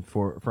information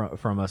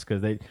from us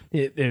because they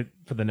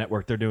for the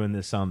network, they're doing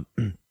this, they're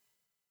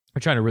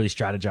trying to really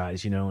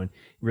strategize, and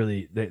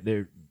really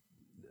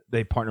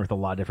they partner with a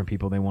lot of different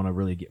people. They want to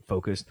really get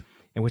focused,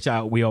 and which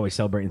we always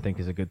celebrate and think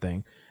is a good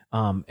thing.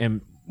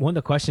 And one of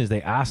the questions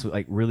they asked,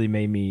 like, really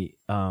made me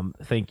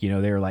think. They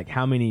were like,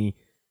 "How many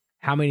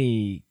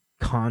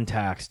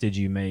contacts did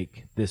you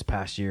make this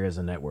past year as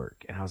a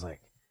network?" And I was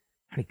like,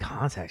 "How many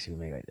contacts did you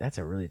make?" Like, that's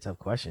a really tough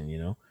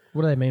question.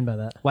 What do they mean by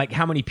that? Like,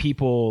 how many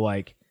people?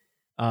 Like,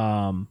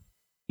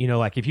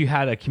 like if you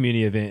had a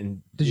community event,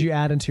 and did you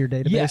add into your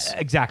database? Yeah,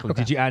 exactly.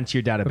 Okay. Did you add into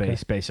your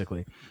database,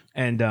 basically?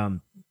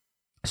 And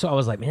so I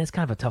was like, man, it's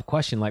kind of a tough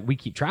question. Like, we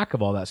keep track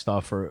of all that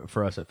stuff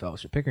for us at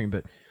Fellowship Pickering,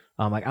 but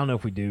like, I don't know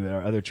if we do at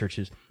our other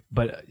churches.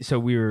 But so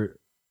we were,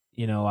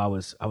 I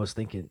was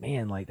thinking,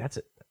 man, like, that's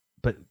it.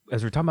 But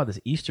as we're talking about this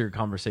Easter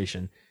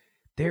conversation,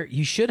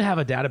 you should have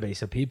a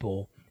database of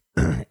people.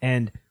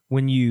 And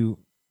when you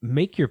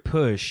make your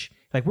push,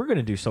 like, we're going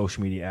to do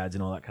social media ads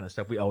and all that kind of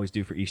stuff. We always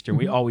do for Easter. Mm-hmm.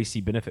 We always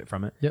see benefit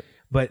from it. Yep.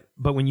 But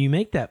when you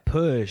make that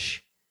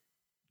push,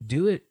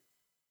 do it.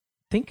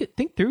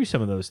 Think through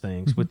some of those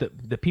things with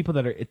the people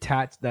that are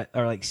attached, that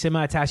are like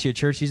semi-attached to your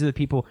church. These are the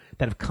people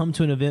that have come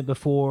to an event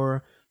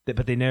before,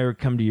 but they never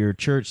come to your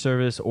church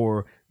service,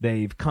 or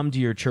they've come to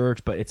your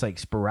church, but it's like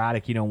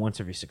sporadic, once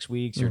every 6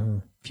 weeks or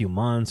a few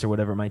months or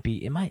whatever it might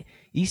be.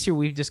 Easter,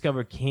 we've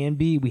discovered,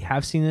 we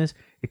have seen this,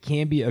 it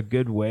can be a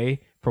good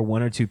way for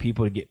 1 or 2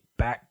 people to get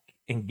back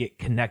and get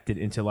connected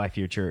into life of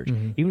your church.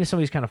 Mm-hmm. Even if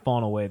somebody's kind of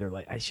fallen away, they're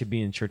like, I should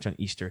be in church on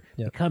Easter.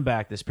 Yep. They come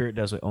back, the Spirit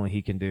does what only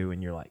He can do,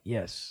 and you're like,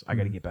 yes, I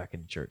got to get back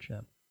into church.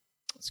 Yeah,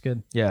 that's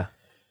good. Yeah.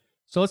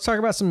 So let's talk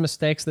about some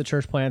mistakes that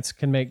church plants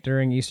can make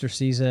during Easter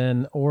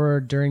season or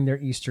during their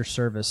Easter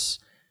service.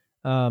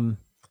 I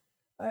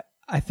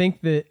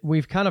think that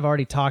we've kind of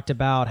already talked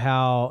about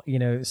how,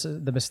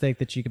 the mistake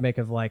that you can make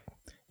of, like,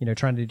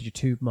 trying to do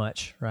too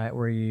much, right?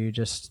 Where you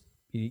just,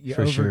 you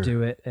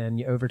overdo it and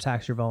you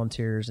overtax your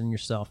volunteers and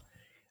yourself.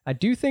 I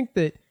do think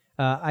that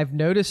I've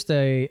noticed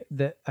a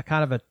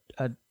kind of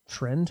a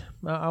trend,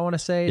 I want to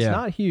say. It's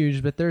not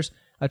huge, but there's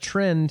a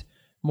trend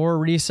more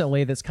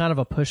recently that's kind of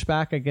a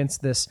pushback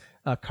against this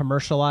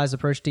commercialized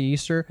approach to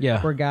Easter,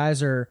 where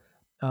guys are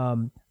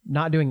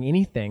not doing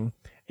anything,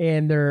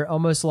 and they're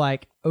almost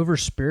like over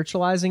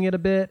spiritualizing it a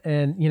bit,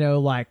 and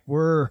like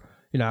we're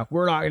not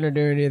going to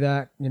do any of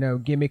that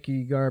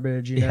gimmicky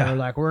garbage,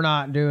 like we're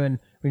not doing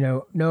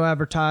no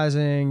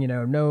advertising,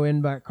 no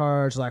invite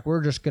cards. Like,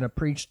 we're just going to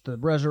preach the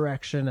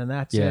resurrection and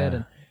that's it.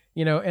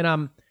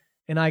 And,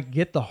 and I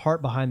get the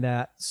heart behind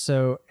that.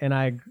 So, and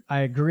I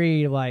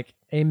agree, like,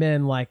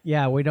 amen. Like,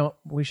 yeah,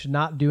 we should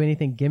not do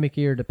anything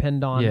gimmicky or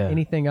depend on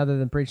anything other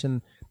than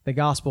preaching the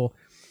gospel.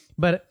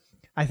 But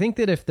I think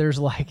that if there's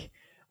like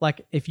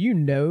if you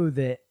know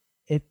that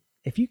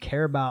if you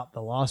care about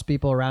the lost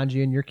people around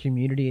you in your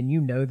community, and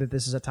you know that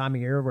this is a time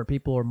of year where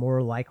people are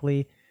more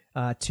likely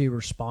to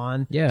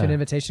respond to an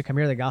invitation to come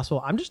hear the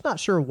gospel, I'm just not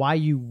sure why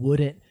you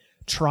wouldn't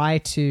try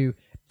to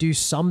do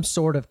some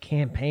sort of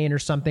campaign or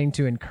something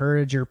to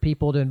encourage your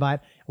people to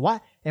invite.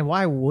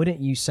 Why wouldn't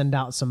you send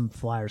out some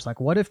flyers? Like,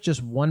 what if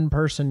just one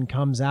person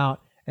comes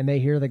out and they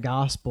hear the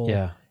gospel?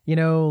 Yeah.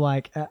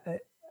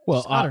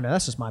 Well, I don't know.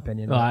 That's just my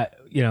opinion. Well,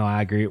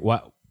 I agree.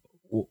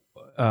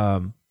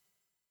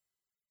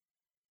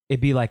 It'd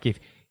be like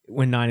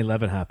when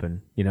 9/11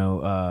 happened,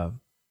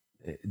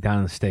 down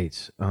in the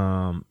States,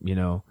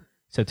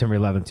 September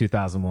 11,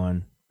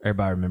 2001,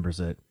 everybody remembers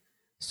it.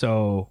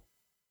 So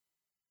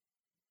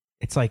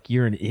it's like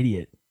you're an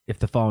idiot if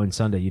the following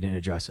Sunday you didn't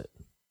address it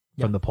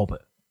from the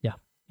pulpit. Yeah.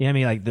 Yeah. I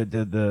mean, like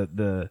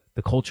the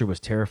culture was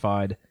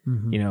terrified,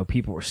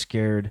 people were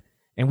scared,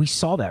 and we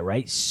saw that,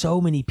 right? So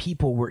many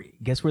people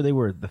guess where they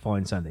were the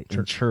following Sunday?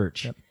 In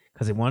church. Yep.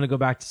 Because they wanted to go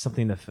back to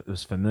something that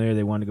was familiar.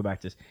 They wanted to go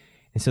back to this.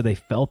 And so they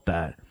felt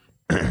that.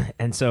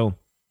 And so,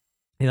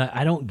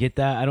 I don't get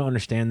that. I don't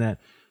understand that.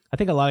 I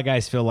think a lot of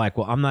guys feel like,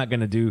 well, I'm not going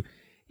to do.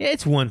 Yeah,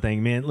 it's one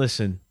thing, man.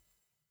 Listen,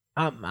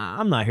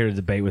 I'm not here to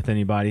debate with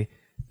anybody.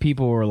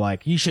 People were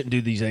like, you shouldn't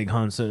do these egg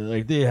hunts.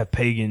 Like, they have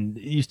pagan,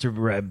 Easter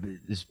bread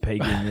is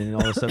pagan and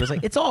all this stuff. It's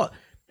like, it's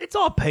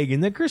all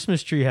pagan. The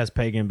Christmas tree has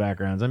pagan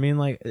backgrounds. I mean,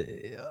 like,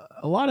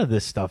 a lot of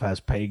this stuff has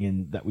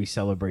pagan that we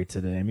celebrate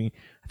today. I mean,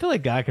 I feel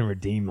like God can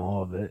redeem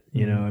all of it,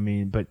 you know what I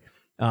mean? But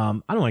I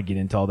don't want to get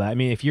into all that. I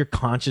mean, if your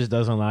conscience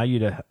doesn't allow you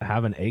to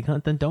have an egg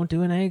hunt, then don't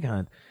do an egg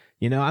hunt.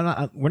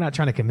 We're not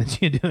trying to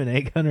convince you to do an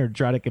egg hunt or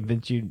try to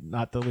convince you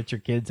not to let your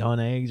kids hunt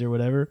eggs or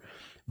whatever.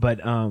 But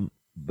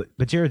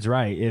Jared's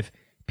right. If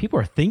people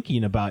are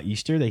thinking about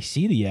Easter, they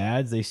see the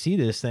ads, they see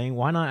this thing.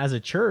 Why not, as a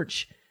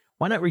church,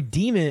 why not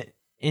redeem it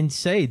and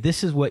say,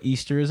 this is what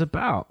Easter is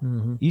about?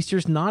 Mm-hmm.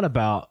 Easter's not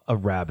about a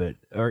rabbit,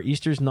 or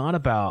Easter's not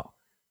about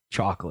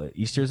chocolate.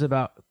 Easter's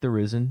about the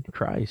risen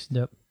Christ.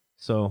 Yep.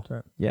 So,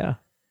 right. Yeah.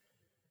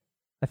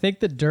 I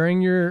think that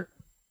during your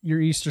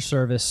Easter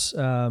service,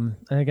 I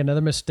think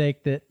another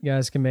mistake that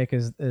guys can make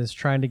is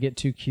trying to get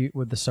too cute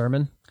with the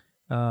sermon,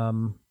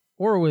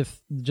 or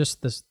with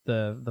just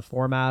the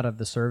format of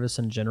the service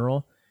in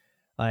general.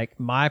 Like,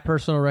 my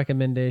personal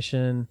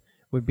recommendation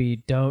would be,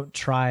 don't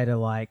try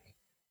to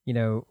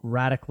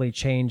radically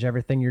change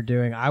everything you're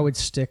doing. I would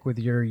stick with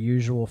your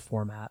usual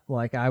format.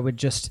 Like, I would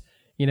just,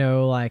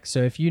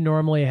 so if you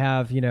normally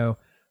have,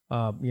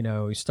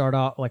 we start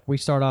off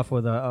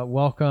with a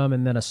welcome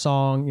and then a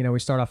song. We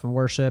start off in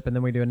worship, and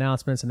then we do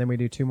announcements, and then we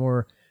do two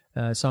more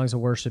songs of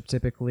worship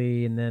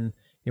typically, and then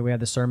we have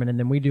the sermon, and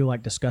then we do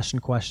like discussion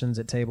questions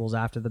at tables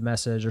after the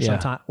message, or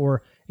sometime,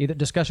 or either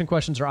discussion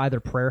questions or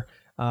either prayer.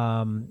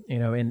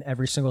 In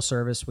every single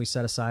service, we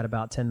set aside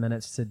about 10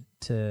 minutes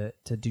to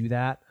do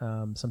that.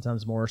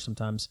 Sometimes more,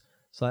 sometimes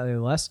slightly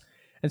less,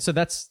 and so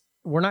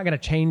we're not going to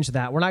change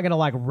that. We're not going to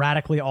like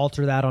radically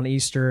alter that on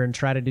Easter and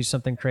try to do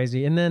something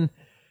crazy, and then.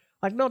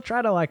 Like, don't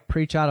try to like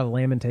preach out of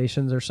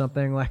Lamentations or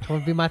something. Like,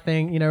 would be my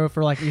thing,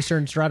 for like Easter,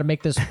 and try to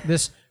make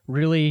this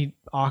really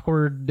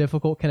awkward,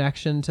 difficult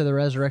connection to the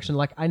resurrection.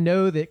 Like, I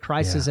know that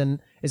Christ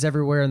is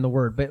everywhere in the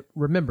Word, but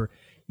remember,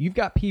 you've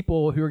got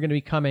people who are going to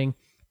be coming,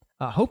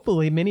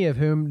 hopefully many of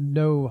whom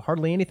know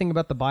hardly anything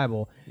about the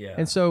Bible. Yeah.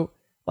 And so,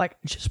 like,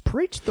 just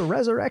preach the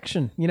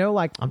resurrection.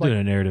 I'm doing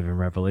a narrative in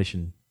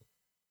Revelation.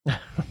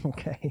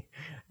 Okay,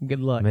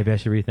 good luck. Maybe I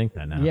should rethink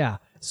that now. Yeah.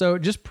 So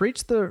just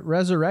preach the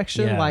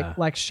resurrection,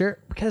 like share,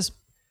 because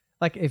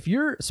like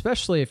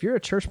especially if you're a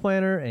church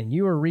planner and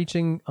you are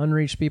reaching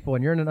unreached people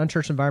and you're in an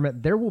unchurched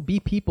environment, there will be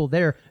people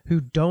there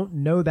who don't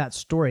know that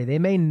story. They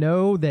may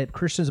know that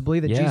Christians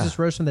believe that Jesus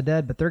rose from the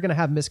dead, but they're going to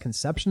have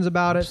misconceptions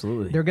about it.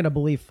 They're going to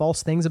believe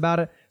false things about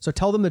it. So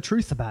tell them the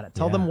truth about it.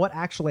 Tell them what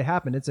actually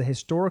happened. It's a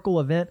historical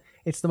event.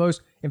 It's the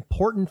most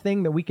important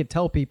thing that we could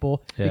tell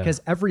people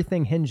because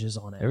everything hinges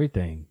on it.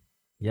 Everything.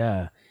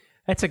 Yeah.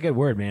 That's a good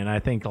word, man. I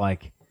think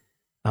like,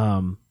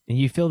 and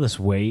you feel this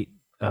weight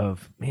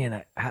of,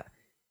 man,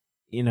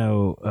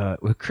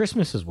 with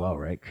Christmas as well,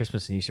 right?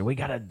 Christmas and Easter, we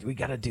gotta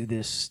do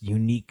this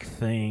unique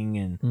thing,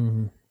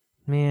 and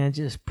man,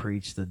 just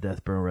preach the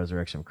death, burial,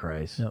 resurrection of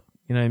Christ. Yep.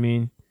 You know what I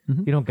mean?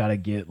 Mm-hmm. You don't gotta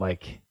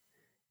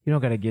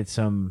get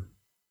some.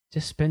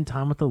 Just spend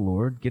time with the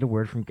Lord, get a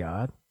word from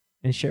God,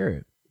 and share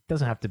it. It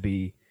doesn't have to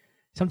be.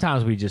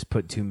 Sometimes we just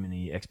put too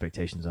many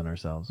expectations on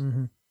ourselves.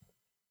 Mm-hmm.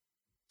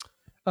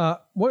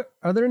 What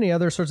are there any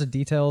other sorts of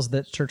details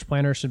that church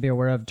planners should be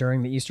aware of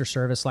during the Easter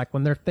service? Like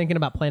when they're thinking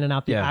about planning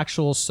out the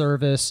actual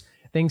service,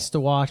 things to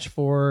watch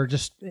for,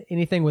 just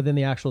anything within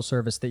the actual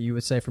service that you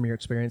would say from your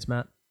experience,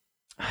 Matt?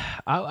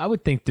 I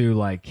would think through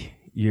like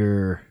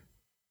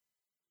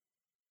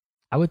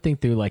I would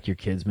think through like your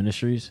kids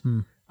ministries.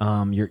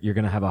 You're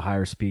gonna have a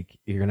higher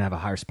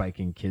spike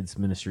in kids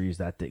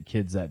ministries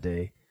kids that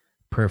day,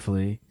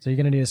 prayerfully. So you're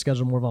gonna need to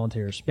schedule more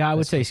volunteers. Yeah, I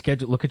would say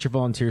look at your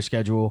volunteer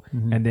schedule,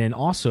 and then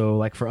also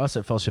like for us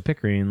at Fellowship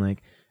Pickering,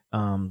 like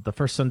the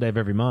first Sunday of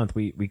every month,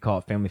 we call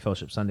it Family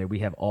Fellowship Sunday. We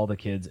have all the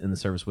kids in the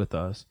service with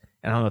us,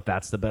 and I don't know if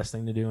that's the best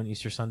thing to do on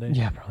Easter Sunday.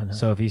 Yeah, probably not.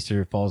 So if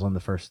Easter falls on the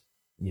first,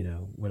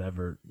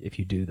 whatever, if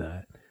you do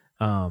that,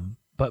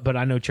 but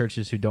I know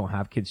churches who don't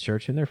have kids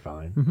church and they're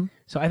fine.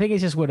 So I think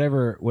it's just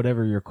whatever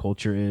your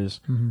culture is.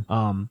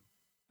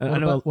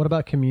 What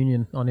about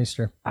communion on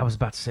Easter? I was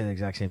about to say the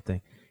exact same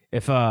thing.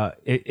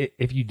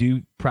 If you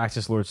do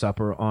practice Lord's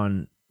Supper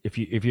if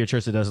you're a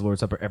church that does the Lord's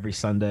Supper every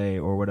Sunday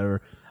or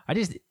whatever,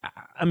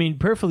 I mean,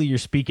 prayerfully you're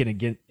speaking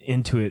again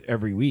into it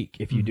every week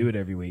if you do it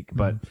every week.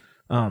 But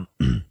I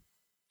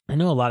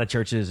know a lot of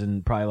churches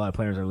and probably a lot of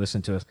planners are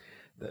listening to us.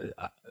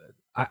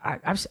 I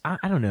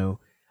don't know.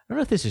 I don't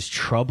know if this is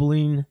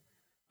troubling,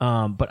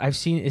 but I've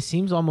seen it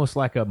seems almost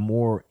like a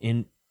more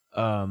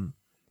I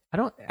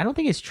don't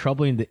think it's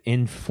troubling the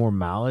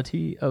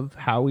informality of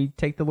how we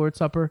take the Lord's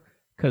Supper,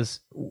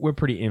 because we're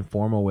pretty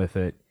informal with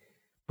it.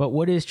 But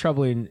what is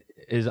troubling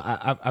is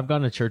I've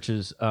gone to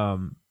churches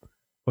over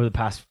the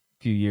past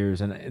few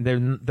years, and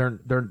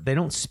they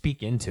don't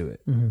speak into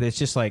it. It's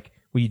just like,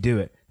 well, you do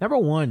it. Number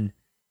one,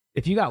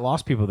 if you got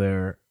lost people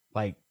there,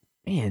 like,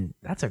 man,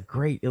 that's a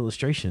great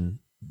illustration.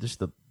 Just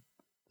the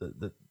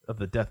of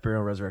the death,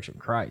 burial, and resurrection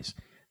of Christ,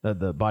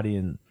 the body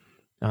and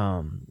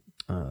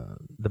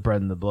the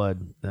bread and the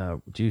blood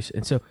juice.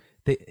 And so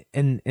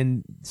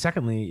and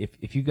secondly,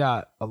 if you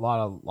got a lot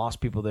of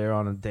lost people there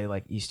on a day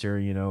like Easter,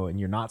 and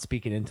you're not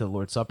speaking into the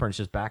Lord's Supper, and it's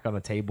just back on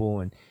a table,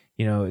 and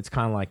it's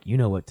kind of like,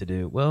 what to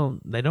do. Well,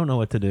 they don't know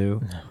what to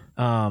do.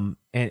 And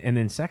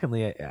then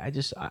secondly,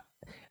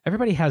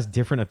 everybody has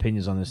different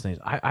opinions on these things.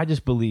 I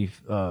just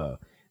believe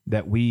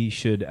that we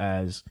should,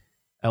 as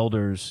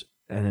elders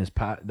and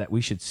that we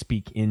should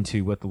speak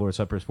into what the Lord's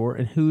Supper is for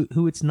and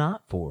who it's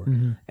not for.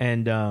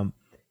 And and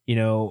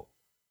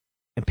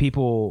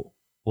people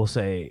will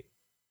say,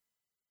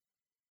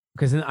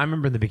 because I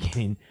remember in the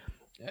beginning,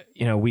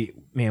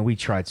 we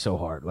tried so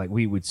hard. Like,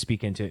 we would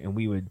speak into it, and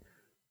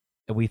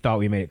we thought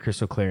we made it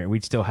crystal clear, and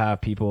we'd still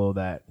have people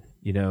that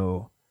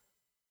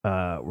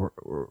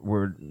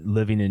were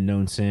living in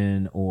known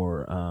sin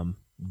or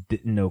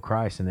didn't know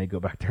Christ, and they go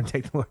back there and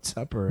take the Lord's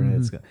Supper, and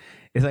it's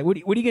like, what are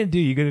you gonna do?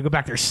 You're gonna go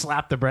back there,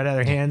 slap the bread out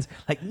of their hands?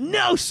 Like,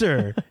 no,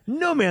 sir,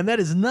 no, man, that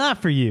is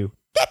not for you.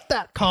 Get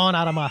that con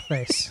out of my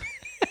face.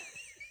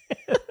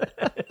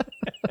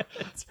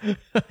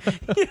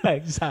 Yeah,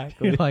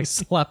 exactly. You like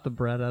slap the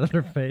bread out of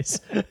their face.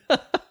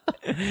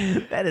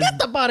 That is, get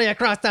the body of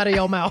Christ out of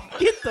your mouth.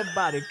 Get the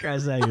body of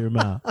Christ out of your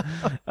mouth.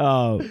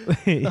 Oh,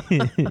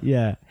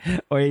 yeah.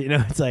 Or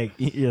it's like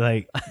you're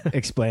like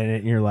explaining it,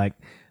 and you're like,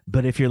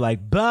 but if you're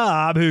like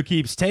Bob, who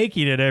keeps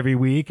taking it every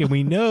week, and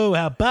we know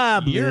how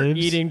Bob you're lives,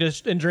 eating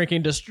and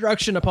drinking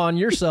destruction upon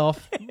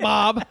yourself,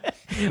 Bob.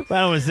 Well,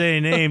 I don't want to say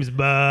any names,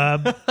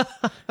 Bob.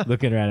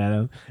 Looking right at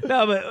him.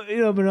 No, but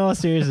but in all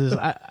seriousness,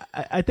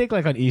 I think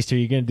like on Easter,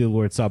 you're gonna do the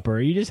Lord's Supper.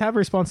 You just have a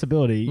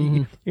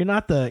responsibility. You're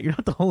not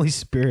the Holy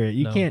Spirit.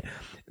 You can't.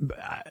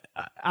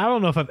 I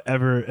don't know if I've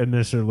ever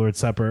administered the Lord's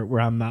Supper where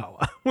I'm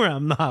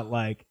not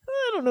like,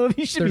 I don't know if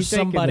you should be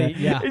somebody. That.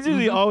 Yeah, it's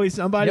usually always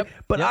somebody. Yep.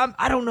 But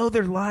I don't know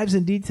their lives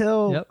in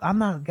detail. Yep. I'm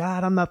not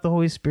God. I'm not the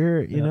Holy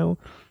Spirit. You know.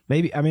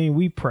 Maybe,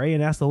 we pray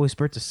and ask the Holy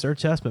Spirit to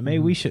search us, but maybe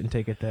we shouldn't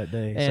take it that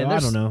day. And so I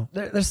don't know.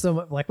 There's so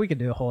much, like, we could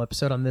do a whole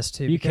episode on this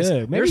too. You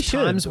could. Maybe there's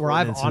times where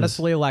I've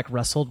honestly like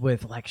wrestled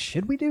with like,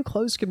 should we do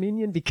closed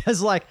communion?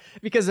 Because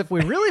if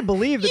we really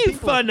believe that you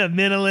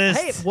fundamentalists.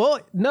 Hey,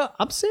 well, no,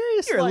 I'm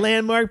serious. You're a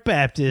Landmark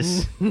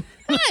Baptist.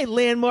 Hi,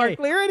 Landmark.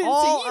 Claire, I didn't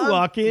see you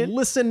walk in.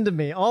 Listen to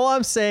me. All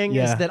I'm saying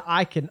is that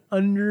I can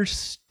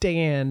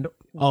understand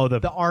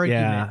the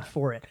argument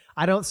for it.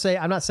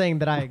 I'm not saying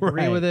that I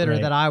agree with it or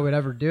that I would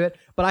ever do it,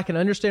 but I can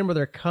understand where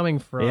they're coming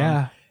from.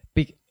 Yeah.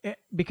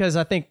 Because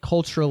I think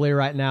culturally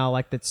right now,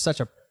 like, it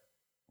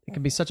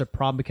can be such a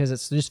problem because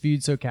it's just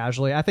viewed so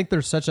casually. I think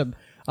there's such a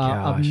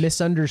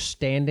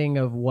misunderstanding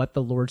of what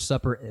the Lord's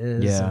Supper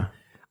is. Yeah.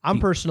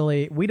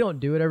 We don't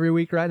do it every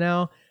week right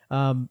now.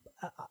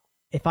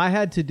 If I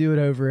had to do it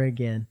over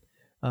again,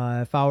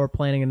 if I were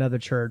planning another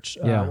church,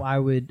 I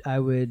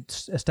would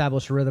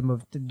establish a rhythm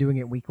of doing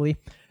it weekly.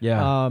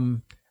 Yeah.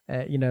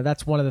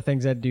 That's one of the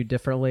things I'd do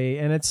differently,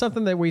 and it's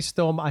something that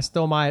I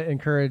still might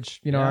encourage,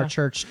 our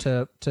church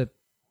to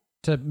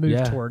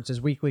move towards,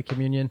 is weekly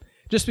communion.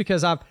 Just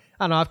because I've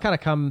kind of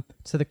come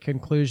to the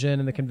conclusion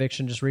and the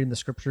conviction, just reading the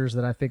scriptures,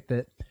 that I think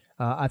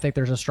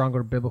there's a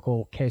stronger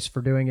biblical case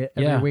for doing it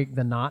every week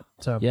than not.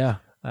 So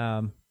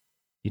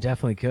you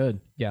definitely could.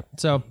 Yeah.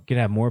 So you could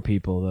have more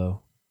people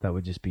though that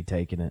would just be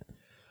taking it.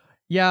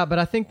 Yeah, but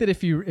I think that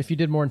if you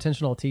did more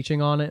intentional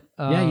teaching on it,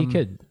 you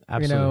could.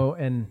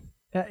 Absolutely. And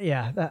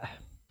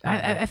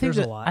I think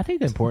a lot. I think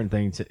the important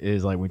thing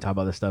is, like, when we talk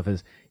about this stuff,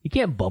 is you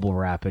can't bubble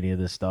wrap any of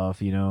this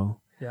stuff. Yeah.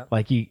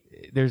 Like,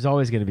 there's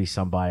always going to be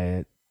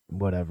somebody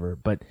whatever.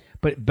 But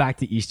back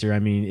to Easter. I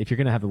mean, if you're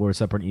gonna have the Lord's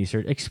Supper on Easter,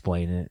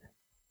 explain it.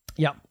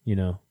 Yep. You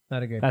know,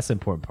 I'd agree. that's the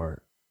important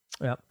part.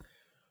 Yep.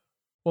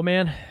 Well,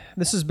 man,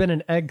 this has been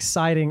an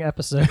exciting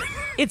episode.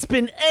 It's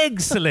been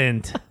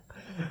excellent.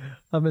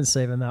 I've been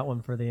saving that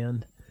one for the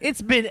end.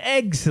 It's been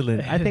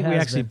excellent. I think we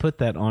has actually been. put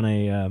that on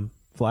a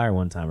flyer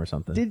one time or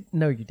something.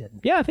 No, you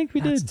didn't. Yeah, I think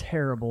we That's did.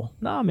 terrible.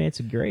 No, man,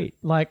 it's great.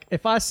 Like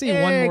if I see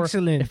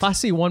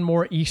one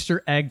more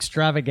Easter egg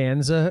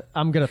extravaganza,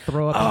 I'm gonna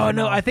throw up. in Oh my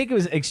no, mouth. I think it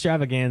was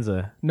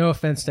extravaganza. No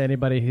offense to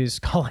anybody who's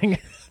calling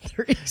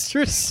their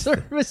Easter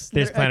service.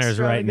 There's their planners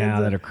right now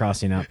extravaganza. that are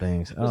crossing out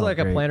things. There's like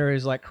a planner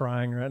who's like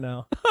crying right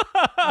now.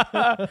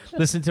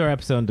 Listen to our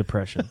episode on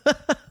depression.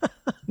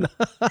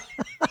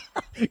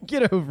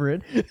 Get over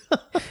it.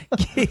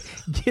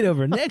 Get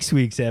over next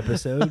week's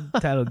episode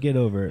titled "Get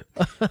Over It."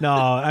 No,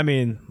 I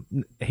mean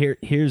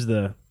here's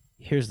the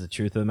truth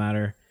of the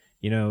matter.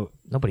 You know,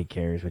 nobody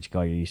cares what you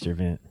call your Easter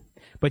event,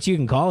 but you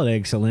can call it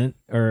excellent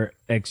or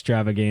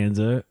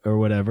extravaganza or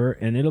whatever,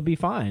 and it'll be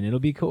fine. It'll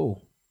be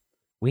cool.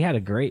 We had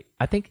a great.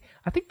 I think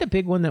the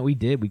big one that we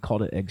did, we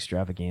called it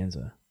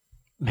extravaganza.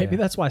 Maybe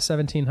Yeah. that's why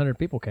 1,700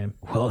 people came.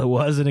 Well, it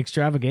was an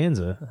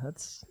extravaganza.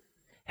 That's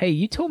Hey,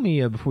 you told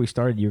me before we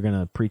started you were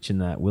gonna preach in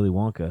that Willy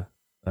Wonka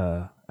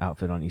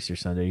outfit on Easter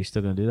Sunday. Are you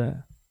still gonna do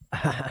that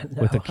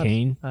No, with a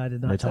cane? I did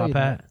the not tell top you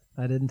hat?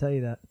 that. I didn't tell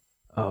you that.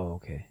 Oh,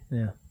 okay.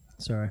 Yeah.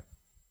 Sorry.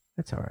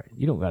 That's all right.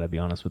 You don't got to be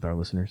honest with our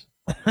listeners.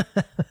 No,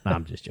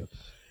 I'm just joking.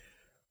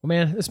 Well,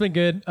 man, it's been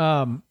good.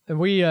 And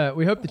we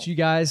hope that you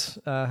guys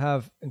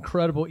have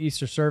incredible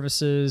Easter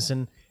services.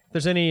 And if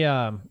there's any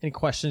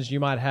questions you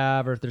might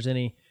have, or if there's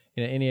any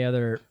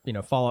other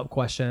follow up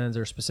questions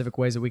or specific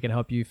ways that we can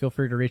help you, feel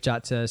free to reach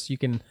out to us. You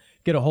can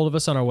get a hold of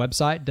us on our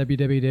website,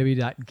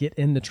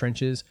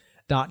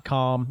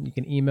 www.getinthetrenches.com. You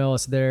can email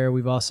us there.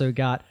 We've also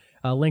got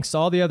links to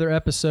all the other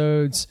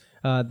episodes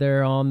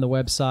there on the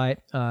website,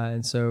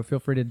 and so feel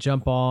free to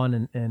jump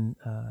on and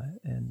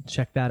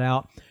check that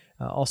out.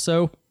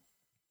 Also,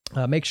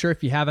 make sure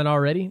if you haven't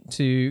already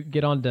to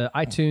get onto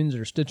iTunes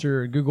or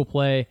Stitcher or Google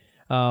Play,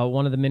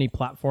 one of the many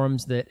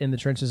platforms that In the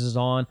Trenches is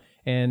on,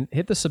 and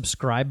hit the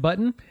subscribe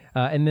button,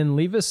 and then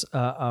leave us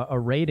a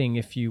rating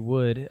if you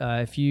would.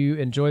 If you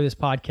enjoy this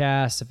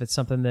podcast, if it's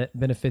something that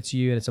benefits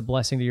you and it's a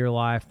blessing to your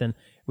life, then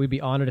we'd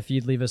be honored if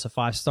you'd leave us a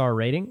 5-star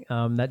rating.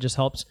 That just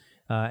helps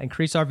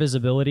increase our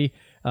visibility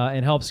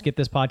and helps get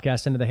this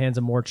podcast into the hands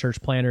of more church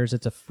planners.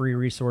 It's a free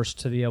resource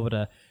to be able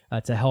to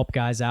help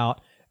guys out.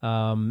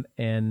 So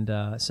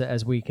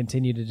as we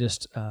continue to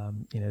just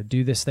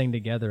do this thing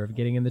together of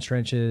getting in the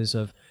trenches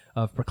of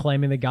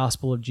proclaiming the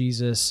gospel of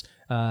Jesus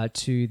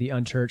to the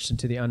unchurched and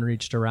to the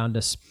unreached around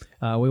us,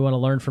 we want to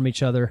learn from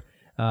each other.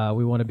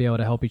 We want to be able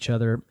to help each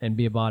other and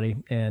be a body.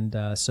 And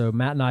so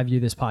Matt and I view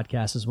this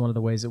podcast as one of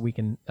the ways that we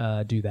can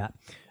do that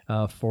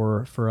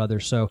for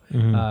others. So we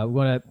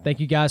want to thank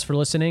you guys for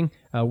listening.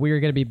 We are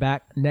going to be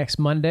back next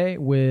Monday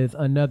with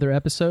another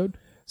episode.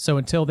 So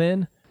until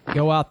then,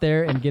 go out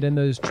there and get in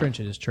those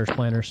trenches, church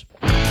planners.